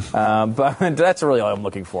 But that's really all I'm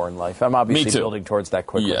looking for in life. I'm obviously building towards that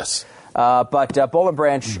quickly. Yes. But Bull and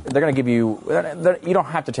Branch, they're going to give you, you don't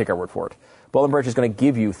have to take our word for it. Bull and Branch is going to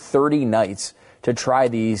give you 30 nights to try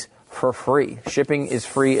these for free. Shipping is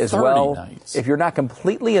free as well. Nights. If you're not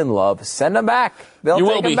completely in love, send them back. They'll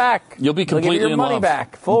take them back. You'll be completely They'll give you your money love.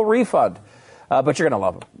 back. Full refund. But you're going to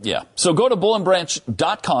love them. Yeah. So go to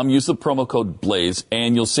bullandbranch.com, use the promo code BLAZE,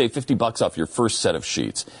 and you'll save $50 off your first set of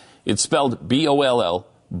sheets. It's spelled B-O-L-L,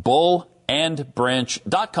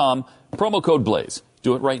 bullandbranch.com, promo code BLAZE.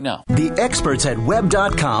 Do it right now. The experts at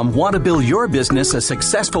Web.com want to build your business a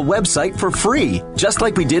successful website for free, just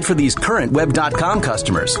like we did for these current Web.com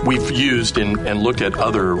customers. We've used and looked at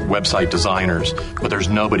other website designers, but there's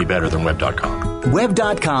nobody better than Web.com.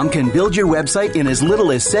 Web.com can build your website in as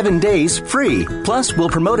little as 7 days free. Plus, we'll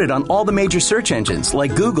promote it on all the major search engines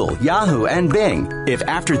like Google, Yahoo, and Bing. If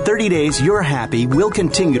after 30 days you're happy, we'll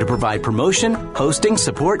continue to provide promotion, hosting,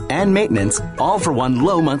 support, and maintenance, all for one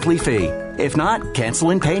low monthly fee. If not,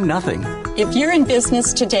 cancel and pay nothing. If you're in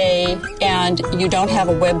business today and you don't have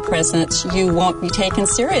a web presence, you won't be taken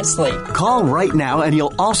seriously. Call right now and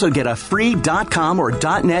you'll also get a free .com or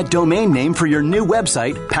 .net domain name for your new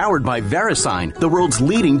website powered by VeriSign, the world's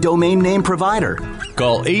leading domain name provider.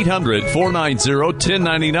 Call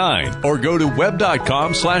 800-490-1099 or go to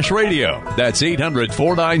web.com/radio. That's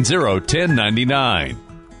 800-490-1099.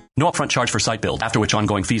 No upfront charge for site build, after which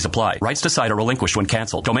ongoing fees apply. Rights to site are relinquished when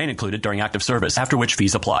canceled. Domain included during active service, after which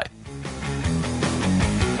fees apply.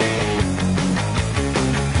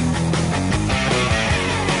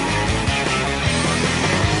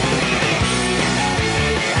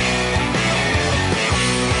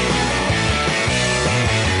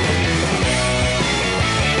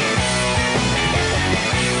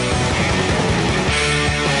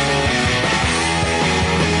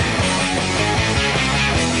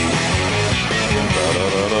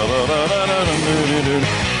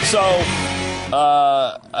 So,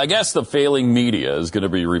 I guess the failing media is going to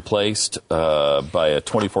be replaced by a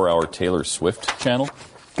 24-hour Taylor Swift channel.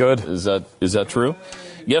 Good. Is that true?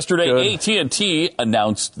 Yesterday, AT&T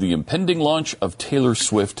announced the impending launch of Taylor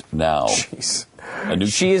Swift Now. Jeez.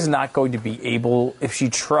 She is not going to be able, if she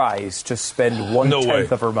tries, to spend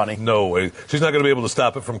 1/10 of her money. No way. She's not going to be able to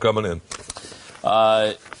stop it from coming in.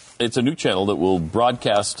 It's a new channel that will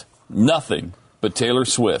broadcast nothing but Taylor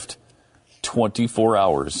Swift 24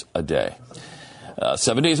 hours a day,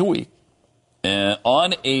 7 days a week,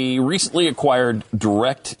 on a recently acquired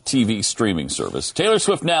direct TV streaming service. Taylor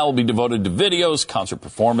Swift Now will be devoted to videos, concert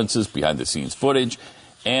performances, behind-the-scenes footage,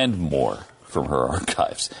 and more from her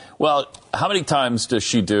archives. Well, how many times does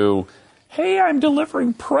she do, hey, I'm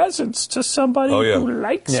delivering presents to somebody who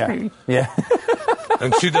likes me? Yeah.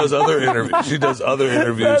 And she does other interviews. She does other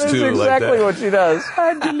interviews that too. That is exactly what she does.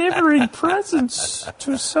 I'm delivering presents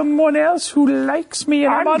to someone else who likes me,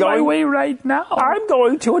 and I'm on my way right now. I'm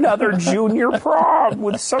going to another junior prom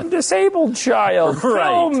with some disabled child.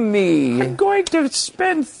 Film me. I'm going to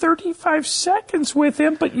spend 35 seconds with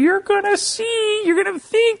him, but you're going to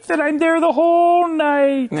think that I'm there the whole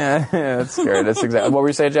night. Yeah, that's scary. That's exactly what were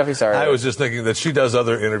you saying, Jeffy? Sorry. I was just thinking that she does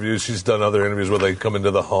other interviews. She's done other interviews where they come into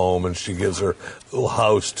the home and she gives her little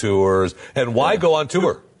house tours. And why go on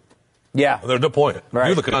tour? Yeah. There's no point. Right.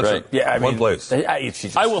 Do the concert. Right. Yeah, one place. I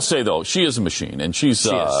will say, though, she is a machine, and she's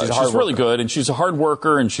really good, and she's a hard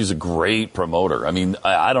worker, and she's a great promoter. I mean,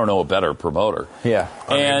 I don't know a better promoter. Yeah.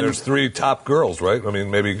 I mean, there's 3 top girls, right? I mean,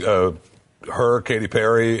 maybe her, Katy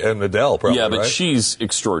Perry, and Adele, probably, yeah, but right? she's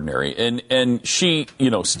extraordinary, and she,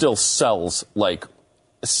 still sells like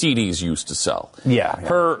CDs used to sell. Yeah.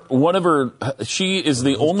 She is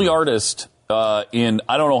the only artist in,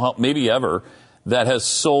 I don't know how, maybe ever, that has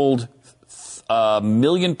sold $1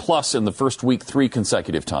 million plus in the first week 3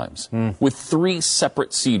 consecutive times with 3 separate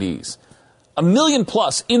CDs. $1 million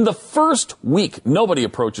plus in the first week. Nobody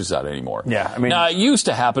approaches that anymore. Yeah, I mean, now it used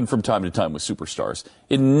to happen from time to time with superstars.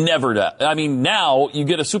 It never does. I mean, now you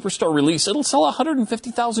get a superstar release, it'll sell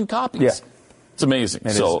 150,000 copies. Yeah. It's amazing.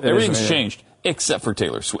 Everything's changed except for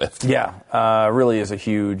Taylor Swift. Yeah, really is a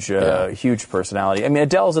huge personality. I mean,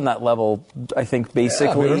 Adele's in that level, I think,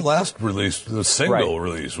 basically. Her last release, the single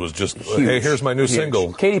release, was just, hey, here's my new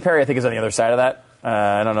single. Katy Perry, I think, is on the other side of that.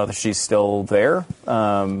 I don't know if she's still there.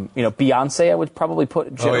 Beyonce, I would probably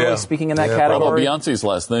put, generally speaking, in that category. Well, Beyonce's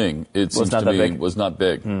last thing, it seems to me, was not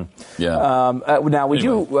big. Yeah. Now,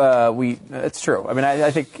 it's true. I mean,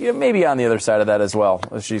 I think maybe on the other side of that as well.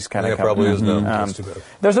 She's kind of probably is now.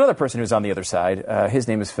 There's another person who's on the other side. His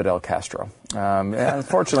name is Fidel Castro.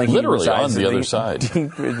 Unfortunately, he literally resides on the other side.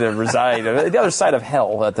 The other side of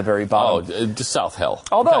hell at the very bottom. Oh, just South Hell.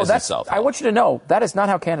 Although, I want you to know, that is not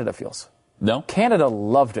how Canada feels. No? Canada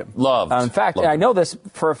loved him. In fact, I know this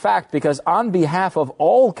for a fact because on behalf of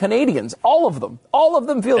all Canadians, all of them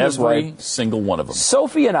feel this way. Every single one of them.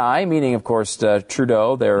 Sophie and I, meaning, of course,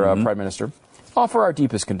 Trudeau, their Prime Minister, offer our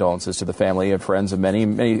deepest condolences to the family and friends of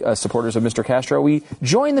many supporters of Mr. Castro. We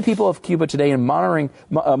join the people of Cuba today in mourning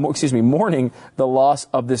the loss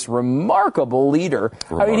of this remarkable leader.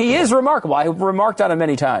 I mean, he is remarkable. I have remarked on him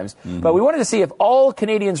many times. But we wanted to see if all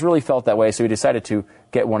Canadians really felt that way, so we decided to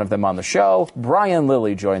get one of them on the show. Brian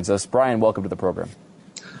Lilly joins us. Brian, welcome to the program.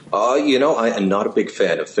 I am not a big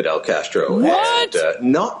fan of Fidel Castro. What?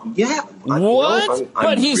 And,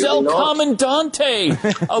 But he's really El not.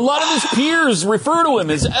 Comandante. A lot of his peers refer to him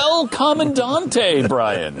as El Comandante,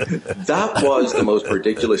 Brian. That was the most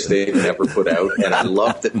ridiculous statement ever put out, and I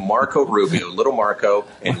loved that Marco Rubio, Little Marco,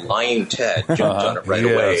 and Lying Ted jumped on it right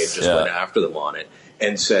away and just went after them on it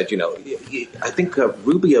and said, I think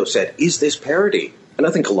Rubio said, "Is this parody?" And I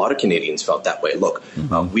think a lot of Canadians felt that way. Look,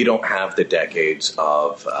 we don't have the decades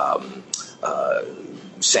of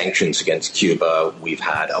sanctions against Cuba. We've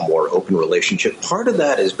had a more open relationship. Part of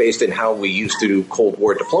that is based in how we used to do Cold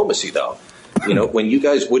War diplomacy, though. When you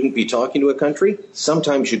guys wouldn't be talking to a country,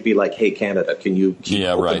 sometimes you'd be like, hey, Canada, can you keep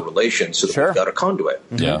open relations so that we've got a conduit?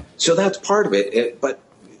 Yeah. So that's part of it. But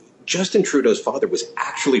Justin Trudeau's father was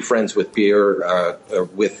actually friends with Fidel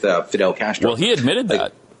Castro. Well, he admitted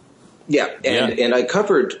that. And I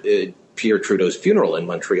covered Pierre Trudeau's funeral in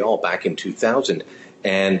Montreal back in 2000,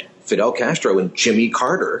 and Fidel Castro and Jimmy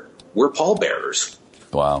Carter were pallbearers.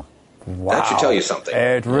 Wow. That should tell you something.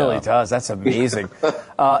 It really does. That's amazing.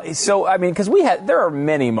 Because there are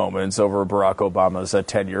many moments over Barack Obama's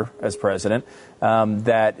tenure as president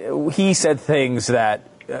that he said things that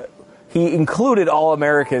he included all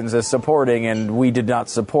Americans as supporting and we did not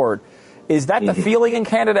support. Is that the feeling in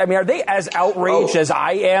Canada? I mean, are they as outraged as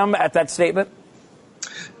I am at that statement?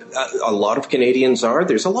 A lot of Canadians are.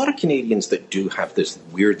 There's a lot of Canadians that do have this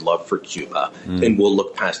weird love for Cuba and will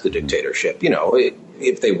look past the dictatorship.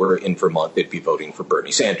 If they were in Vermont, they'd be voting for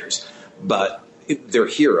Bernie Sanders. But they're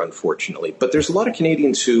here, unfortunately. But there's a lot of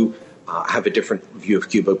Canadians who have a different view of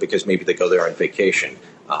Cuba because maybe they go there on vacation.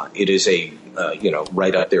 It is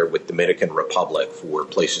right up there with Dominican Republic for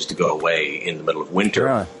places to go away in the middle of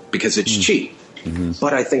winter because it's cheap.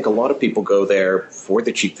 But I think a lot of people go there for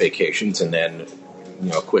the cheap vacations and then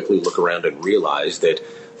quickly look around and realize that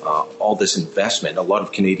all this investment, a lot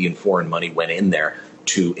of Canadian foreign money went in there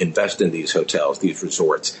to invest in these hotels, these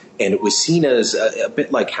resorts. And it was seen as a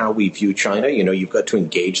bit like how we view China. You've got to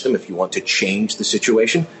engage them if you want to change the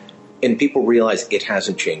situation. And people realize it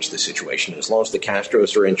hasn't changed the situation. As long as the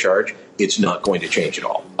Castros are in charge, it's not going to change at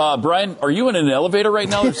all. Brian, are you in an elevator right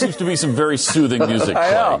now? There seems to be some very soothing music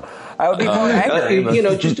playing. I know. I would be more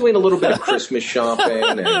angry. Just doing a little bit of Christmas shopping.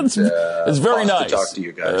 And, it's very nice to talk to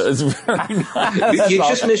you guys. It's very nice. You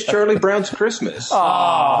just missed Charlie Brown's Christmas.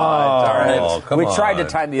 Darn it. Come We on. tried to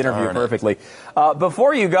time the interview perfectly.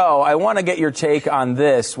 Before you go, I want to get your take on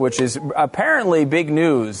this, which is apparently big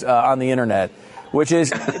news on the internet, which is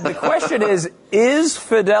the question is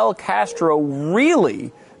Fidel Castro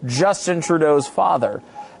really Justin Trudeau's father?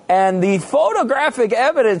 And the photographic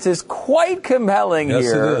evidence is quite compelling here.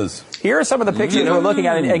 Yes, it is. Here are some of the pictures we're looking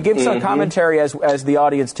at, and give some commentary as the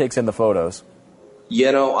audience takes in the photos.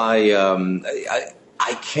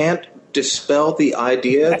 I can't dispel the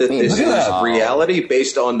idea that this is reality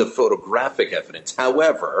based on the photographic evidence.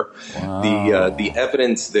 However, the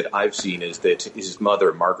evidence that I've seen is that his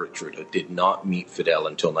mother, Margaret Trudeau, did not meet Fidel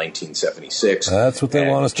until 1976. That's what they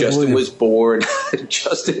want us to Justin believe. was born.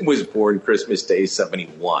 Justin was born Christmas Day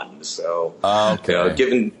 71. So,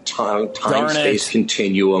 given time space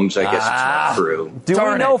continuums, I guess it's not true. Do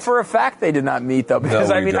we know for a fact they did not meet, though?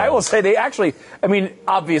 Because, I will say they actually,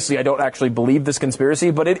 obviously I don't actually believe this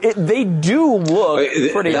conspiracy, but they do look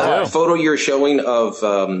pretty That close. photo you're showing of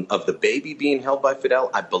the baby being held by Fidel,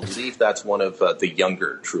 I believe that's one of the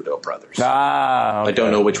younger Trudeau brothers. Okay. I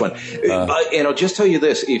don't know which one. And I'll just tell you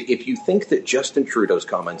this. If you think that Justin Trudeau's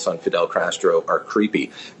comments on Fidel Castro are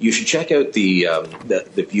creepy, you should check out the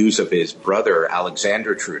views of his brother,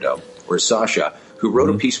 Alexander Trudeau, or Sasha, who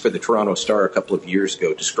wrote a piece for the Toronto Star a couple of years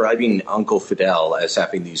ago describing Uncle Fidel as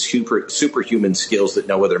having these superhuman skills that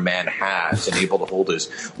no other man has and able to hold his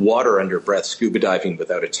water under breath scuba diving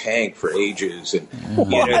without a tank for ages. And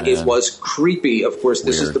it was creepy. Of course,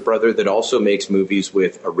 this is the brother that also makes movies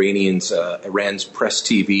with Iran's Press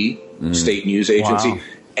TV, state news agency. Wow.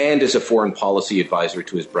 And as a foreign policy advisor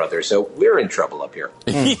to his brother. So we're in trouble up here.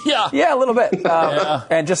 Yeah, a little bit.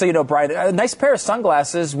 And just so you know, Brian, a nice pair of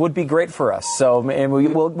sunglasses would be great for us. So and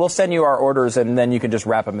we'll send you our orders, and then you can just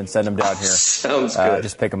wrap them and send them down here. Sounds good.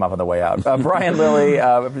 Just pick them up on the way out. Brian Lilly,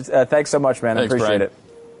 thanks so much, man. I appreciate it.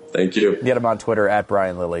 Thank you. Get him on Twitter at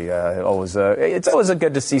Brian Lilly. It's always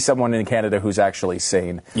good to see someone in Canada who's actually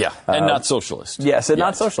sane. Yeah, and not socialist. Yes, and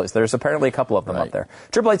not socialist. There's apparently a couple of them up there.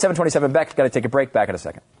 888-727 Beck. Got to take a break. Back in a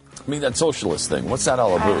second. I mean, that socialist thing. What's that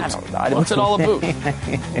all about? I don't know. What's it all about?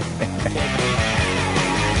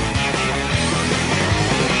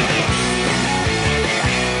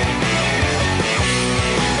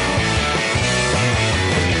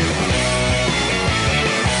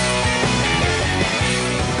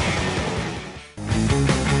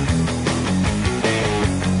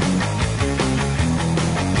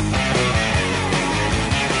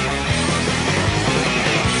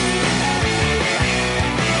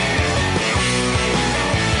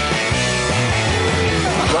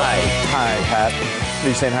 Are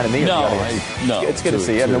you saying hi to me? No, it's good to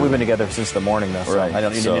see you. I mean, we've been together since the morning, though, so I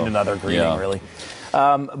don't need another greeting, really.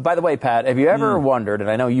 By the way, Pat, have you ever wondered, and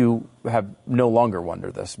I know you have no longer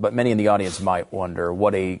wondered this, but many in the audience might wonder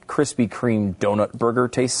what a Krispy Kreme donut burger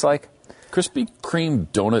tastes like? Krispy Kreme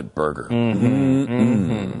donut burger.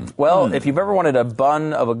 Well, if you've ever wanted a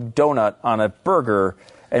bun of a donut on a burger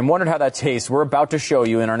and wondered how that tastes, we're about to show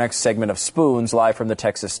you in our next segment of Spoons, live from the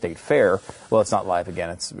Texas State Fair. Well, it's not live again.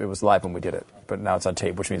 It was live when we did it, but now it's on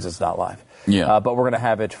tape, which means it's not live. Yeah. But we're going to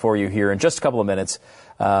have it for you here in just a couple of minutes.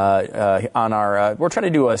 On our, we're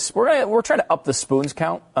trying to up the spoons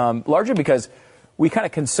count, largely because we kind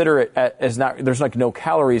of consider it as not. There's like no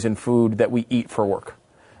calories in food that we eat for work.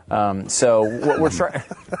 So what we're trying.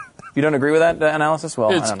 You don't agree with that analysis?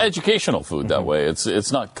 Well, it's educational food that way.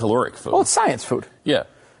 It's not caloric food. Well, it's science food. Yeah.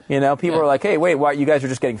 You know, people are like, hey, wait, why you guys are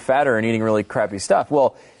just getting fatter and eating really crappy stuff?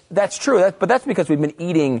 Well, that's true, but that's because we've been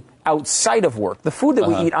eating outside of work. The food that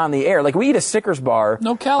we eat on the air, like we eat a Snickers bar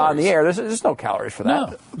no calories. On the air, there's no calories for that.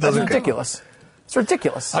 No. That's ridiculous. It's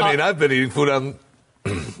ridiculous. I mean, I've been eating food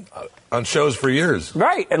on shows for years.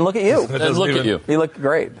 Right, and look at you. And look at you. You look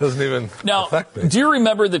great. Doesn't even affect me. Do you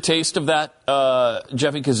remember the taste of that,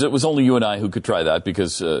 Jeffy? Because it was only you and I who could try that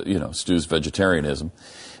because, Stu's vegetarianism.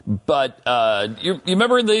 But you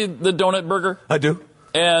remember the donut burger? I do.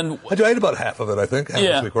 And I ate about half of it, I think. Half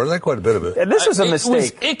and 3/4. I ate quite a bit of it. And this was a mistake. It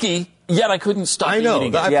was icky, yet I couldn't stop eating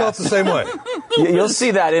it. I felt the same way. You'll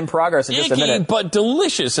see that in progress in just a minute. Icky, but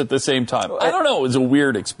delicious at the same time. I don't know. It was a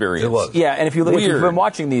weird experience. It was. Yeah, and if you've been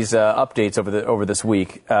watching these updates over this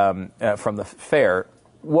week from the fair,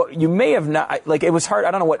 what you may have not, like, it was hard.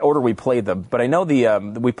 I don't know what order we played them, but I know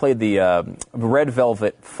we played the red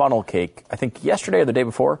velvet funnel cake, I think yesterday or the day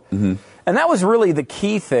before. Mm-hmm. And that was really the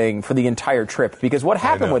key thing for the entire trip, because what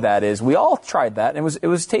happened with that is we all tried that, and it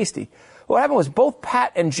was tasty. What happened was both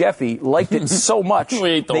Pat and Jeffy liked it so much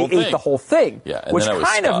they ate the whole thing. Yeah, and which then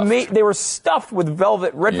kind of made they were stuffed with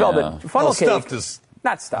red velvet funnel cake. Stuffed is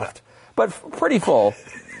not stuffed, but pretty full.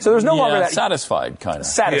 So there's no longer that satisfied kind of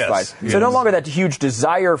satisfied. So no longer that huge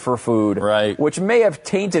desire for food, right? Which may have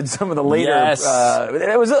tainted some of the later. Yes.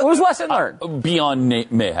 It was lesson learned. Beyond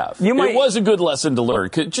may have. It was a good lesson to learn.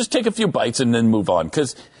 Just take a few bites and then move on,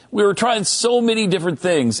 because we were trying so many different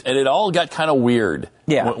things and it all got kind of weird.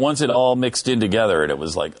 Yeah. Once it all mixed in together, and it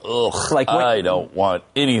was like, ugh, I don't want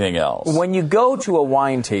anything else. When you go to a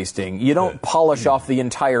wine tasting, you don't polish off the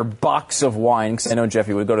entire box of wine. 'Cause I know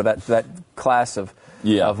Jeffy would go to that class of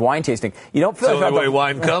wine tasting. You don't feel like the only way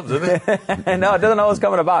wine comes, isn't it? No, it doesn't always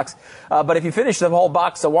come in a box. But if you finish the whole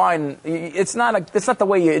box of wine, it's not the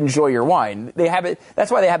way you enjoy your wine. They have it.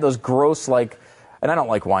 That's why they have those gross, like. And I don't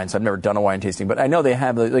like wine, so I've never done a wine tasting. But I know they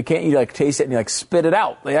have. They can't you taste it and you spit it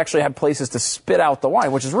out. They actually have places to spit out the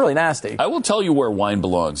wine, which is really nasty. I will tell you where wine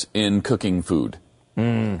belongs in cooking food.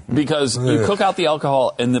 Because you cook out the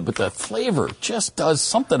alcohol, but the flavor just does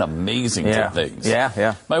something amazing to things.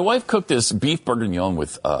 Yeah. My wife cooked this beef bourguignon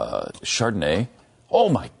with Chardonnay. Oh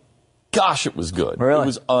my gosh, it was good. Really? It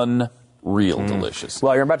was unreal delicious.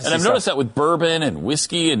 Well, you're about to see. And I've noticed that with bourbon and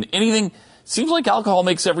whiskey and anything. Seems like alcohol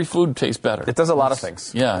makes every food taste better. It does a lot of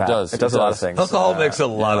things. Yeah, Pat. It does. It does a lot of things. Alcohol makes a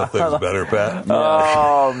lot of things better, Pat.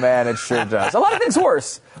 Oh, man, it sure does. A lot of things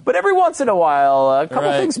worse, but every once in a while, a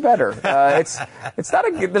couple things better. There's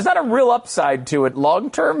not a real upside to it long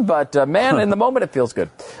term, but man, in the moment, it feels good.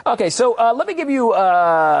 Okay, so let me give you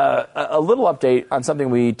a little update on something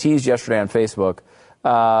we teased yesterday on Facebook.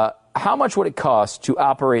 How much would it cost to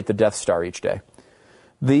operate the Death Star each day?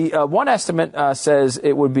 The one estimate says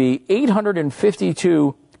it would be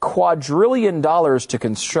 $852 quadrillion to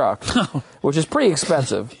construct, which is pretty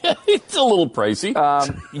expensive. It's a little pricey.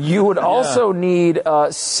 You would also need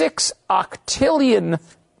 6 octillion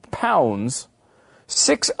pounds.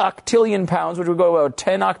 6 octillion pounds, which would go about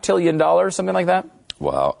 $10 octillion, something like that.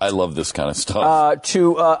 Wow, I love this kind of stuff.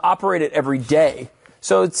 To operate it every day.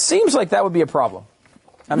 So it seems like that would be a problem.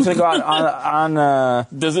 I'm just going to go on.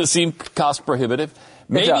 Does it seem cost prohibitive?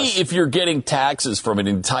 Maybe if you're getting taxes from an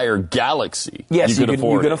entire galaxy, yes, you can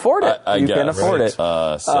afford it. I you guess. can afford it.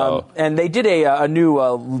 And they did a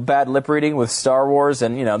new bad lip reading with Star Wars,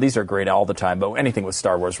 and these are great all the time. But anything with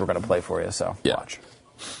Star Wars, we're going to play for you. So watch.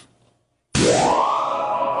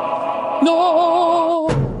 No.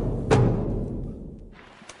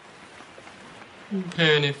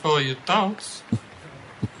 Penny for your thoughts.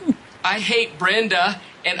 I hate Brenda,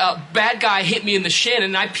 and a bad guy hit me in the shin,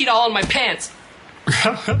 and I peed all in my pants.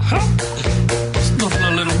 Nothing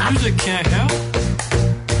a little music can't help.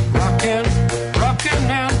 Rockin'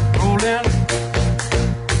 and rollin'.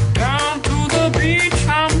 Down to the beach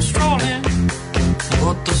I'm strolling.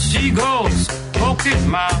 But the seagulls poke at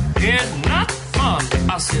my head, not fun.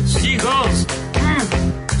 I said, seagulls,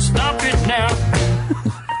 stop it now.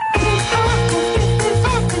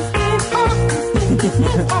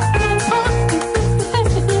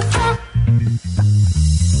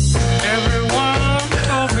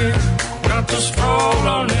 To stroll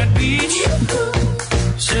on that beach.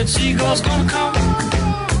 Said seagulls gonna come,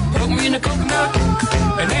 hook me in the coconut,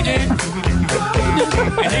 and they did.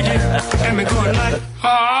 And they did. And me going like,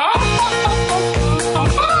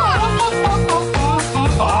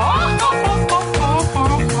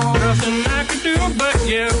 nothing I could do but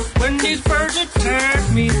yell when these birds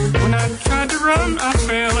attacked me. When I tried to run, I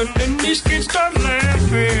fell, and then these kids started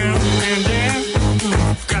laughing. And then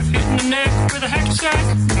got hit in the neck with a hacky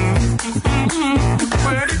sack.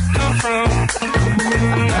 Where'd it come from?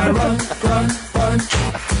 Gotta run.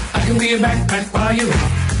 I can be a backpack while you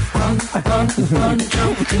run,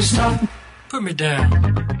 jump, and stop. Put me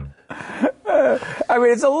down. I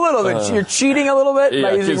mean, it's a little bit. You're cheating a little bit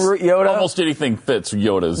by using Yoda. Almost anything fits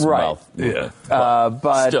Yoda's mouth. Yeah.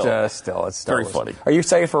 But still, it's Star very Wars. funny. Are you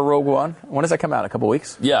excited for Rogue One? When does that come out? A couple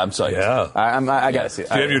weeks? Yeah, I'm psyched. Yeah. I got to see it.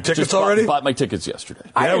 Do you have your tickets Just already? Bought my tickets yesterday.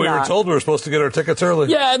 Yeah, we were told we were supposed to get our tickets early.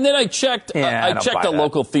 Yeah, and then I checked. I don't checked buy a that.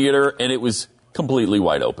 local theater, and it was completely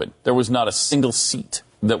wide open. There was not a single seat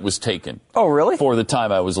that was taken. Oh, really? For the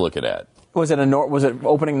time I was looking at. Was it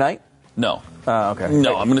opening night? No. Okay.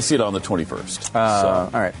 No, I'm going to see it on the 21st.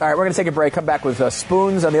 All right. We're going to take a break. Come back with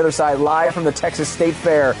Spoons on the other side, live from the Texas State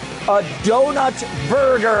Fair. A donut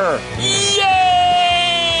burger.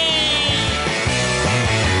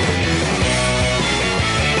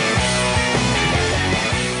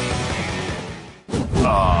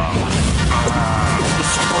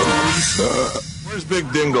 Where's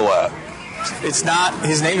Big Dingle at? It's not.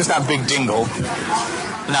 His name is not Big Dingle.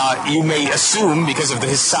 Now, you may assume, because of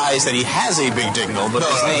his size, that he has a big dingle, but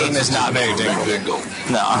his name is not Big Dingle.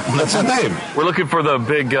 No. That's his name. We're looking for the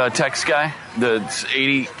big Tex guy that's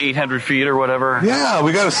 800 feet or whatever. Yeah,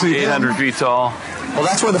 we got to see 800 feet tall. Well,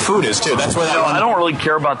 that's where the food is, too. That's where that one... I don't really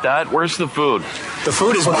care about that. Where's the food? The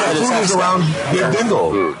food is around Big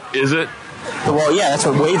Dingle. Is it? Well, yeah, that's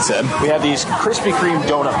what Wade said. We have these Krispy Kreme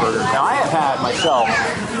donut burgers. Now, I have had myself,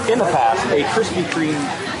 in the past, a Krispy Kreme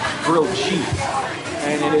grilled cheese.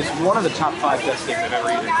 And it is one of the top 5 best things I've ever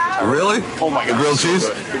eaten. Really? Oh, my God. The grilled cheese?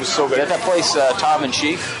 It was so good. At that place, Tom and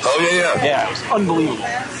Chic. Oh, yeah. Yeah, it was unbelievable.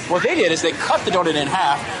 What they did is they cut the donut in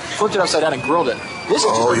half, flipped it upside down, and grilled it. This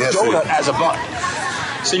is just a donut as a bun.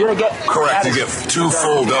 So you're going to get... Correct. You get 2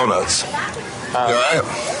 full donuts. All right.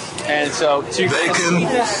 And so you get the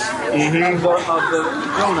sweetness of the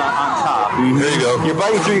donut on top. There you go. You're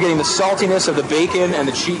biting through, you're getting the saltiness of the bacon and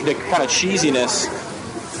the kind of cheesiness,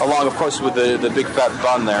 along, of course, with the big fat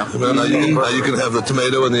bun there. Now you can have the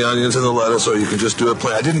tomato and the onions and the lettuce, or you can just do it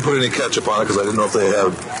plain. I didn't put any ketchup on it because I didn't know if they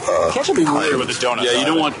have... ketchup would be weird with the donut. Yeah, you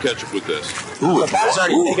don't want ketchup with this. Ooh, it's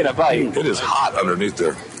already taking a bite. It is hot underneath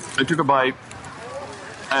there. I took a bite,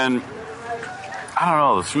 and I don't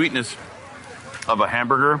know, the sweetness of a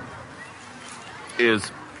hamburger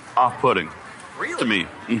is off-putting to me.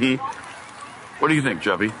 Mm-hmm. What do you think,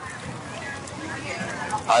 Jeffy?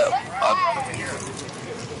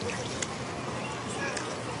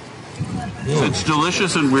 It's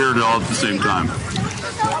delicious and weird all at the same time.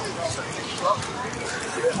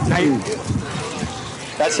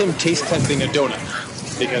 That's him taste testing a donut.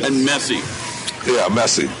 And messy. Yeah,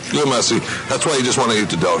 messy. You're messy. That's why you just want to eat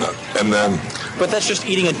the donut. And then... But that's just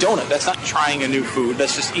eating a donut. That's not trying a new food.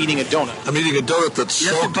 That's just eating a donut. I'm eating a donut that's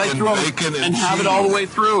soaked in bacon and have it all the way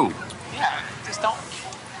through. Yeah, just don't...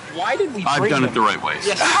 Why did we I've done it the right way.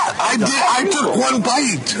 Yes, I did. I took one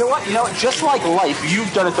bite. You know what? Just like life,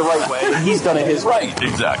 you've done it the right way, and he's done it his way.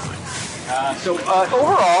 Exactly. So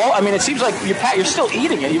overall, I mean, it seems like you're still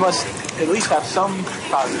eating it. You must at least have some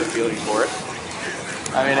positive feeling for it.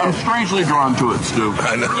 I mean, I'm strangely drawn to it, Stu.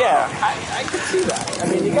 I know. Yeah, I could see that. I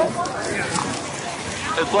mean, you got...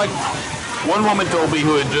 It's like One woman told me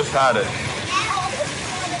who had just had it,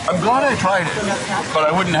 I'm glad I tried it, but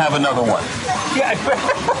I wouldn't have another one. Yeah,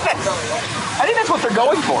 I think that's what they're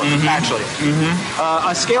going for, actually.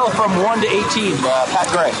 A scale from 1 to 18, Pat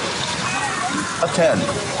Gray. A 10.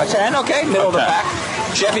 A 10, okay, middle of the pack.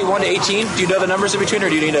 Chevy, 1 to 18. Do you know the numbers in between, or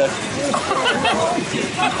do you need to...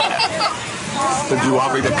 Did you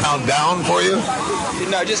want me to count down for you?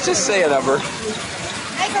 No, just say a number.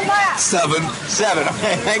 7. 7.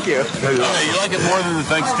 Okay, thank you. Okay, you like it more than the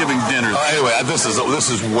Thanksgiving dinner. Anyway, this is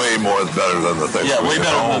way more better than the Thanksgiving. Yeah, way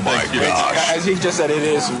better than the my Thanksgiving. gosh. As he just said, it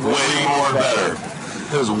is way more better.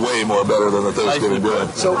 It was way more better than the Thanksgiving dinner.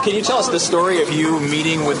 So, can you tell us the story of you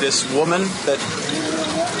meeting with this woman that...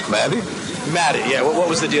 Maddie? Maddie, yeah. What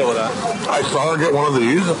was the deal with that? I saw her get one of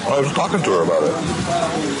these. I was talking to her about it.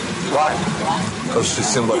 Why? Because she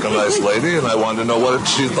seemed like a nice lady, and I wanted to know what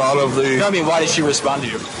she thought of the... No, I mean, why did she respond to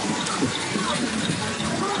you?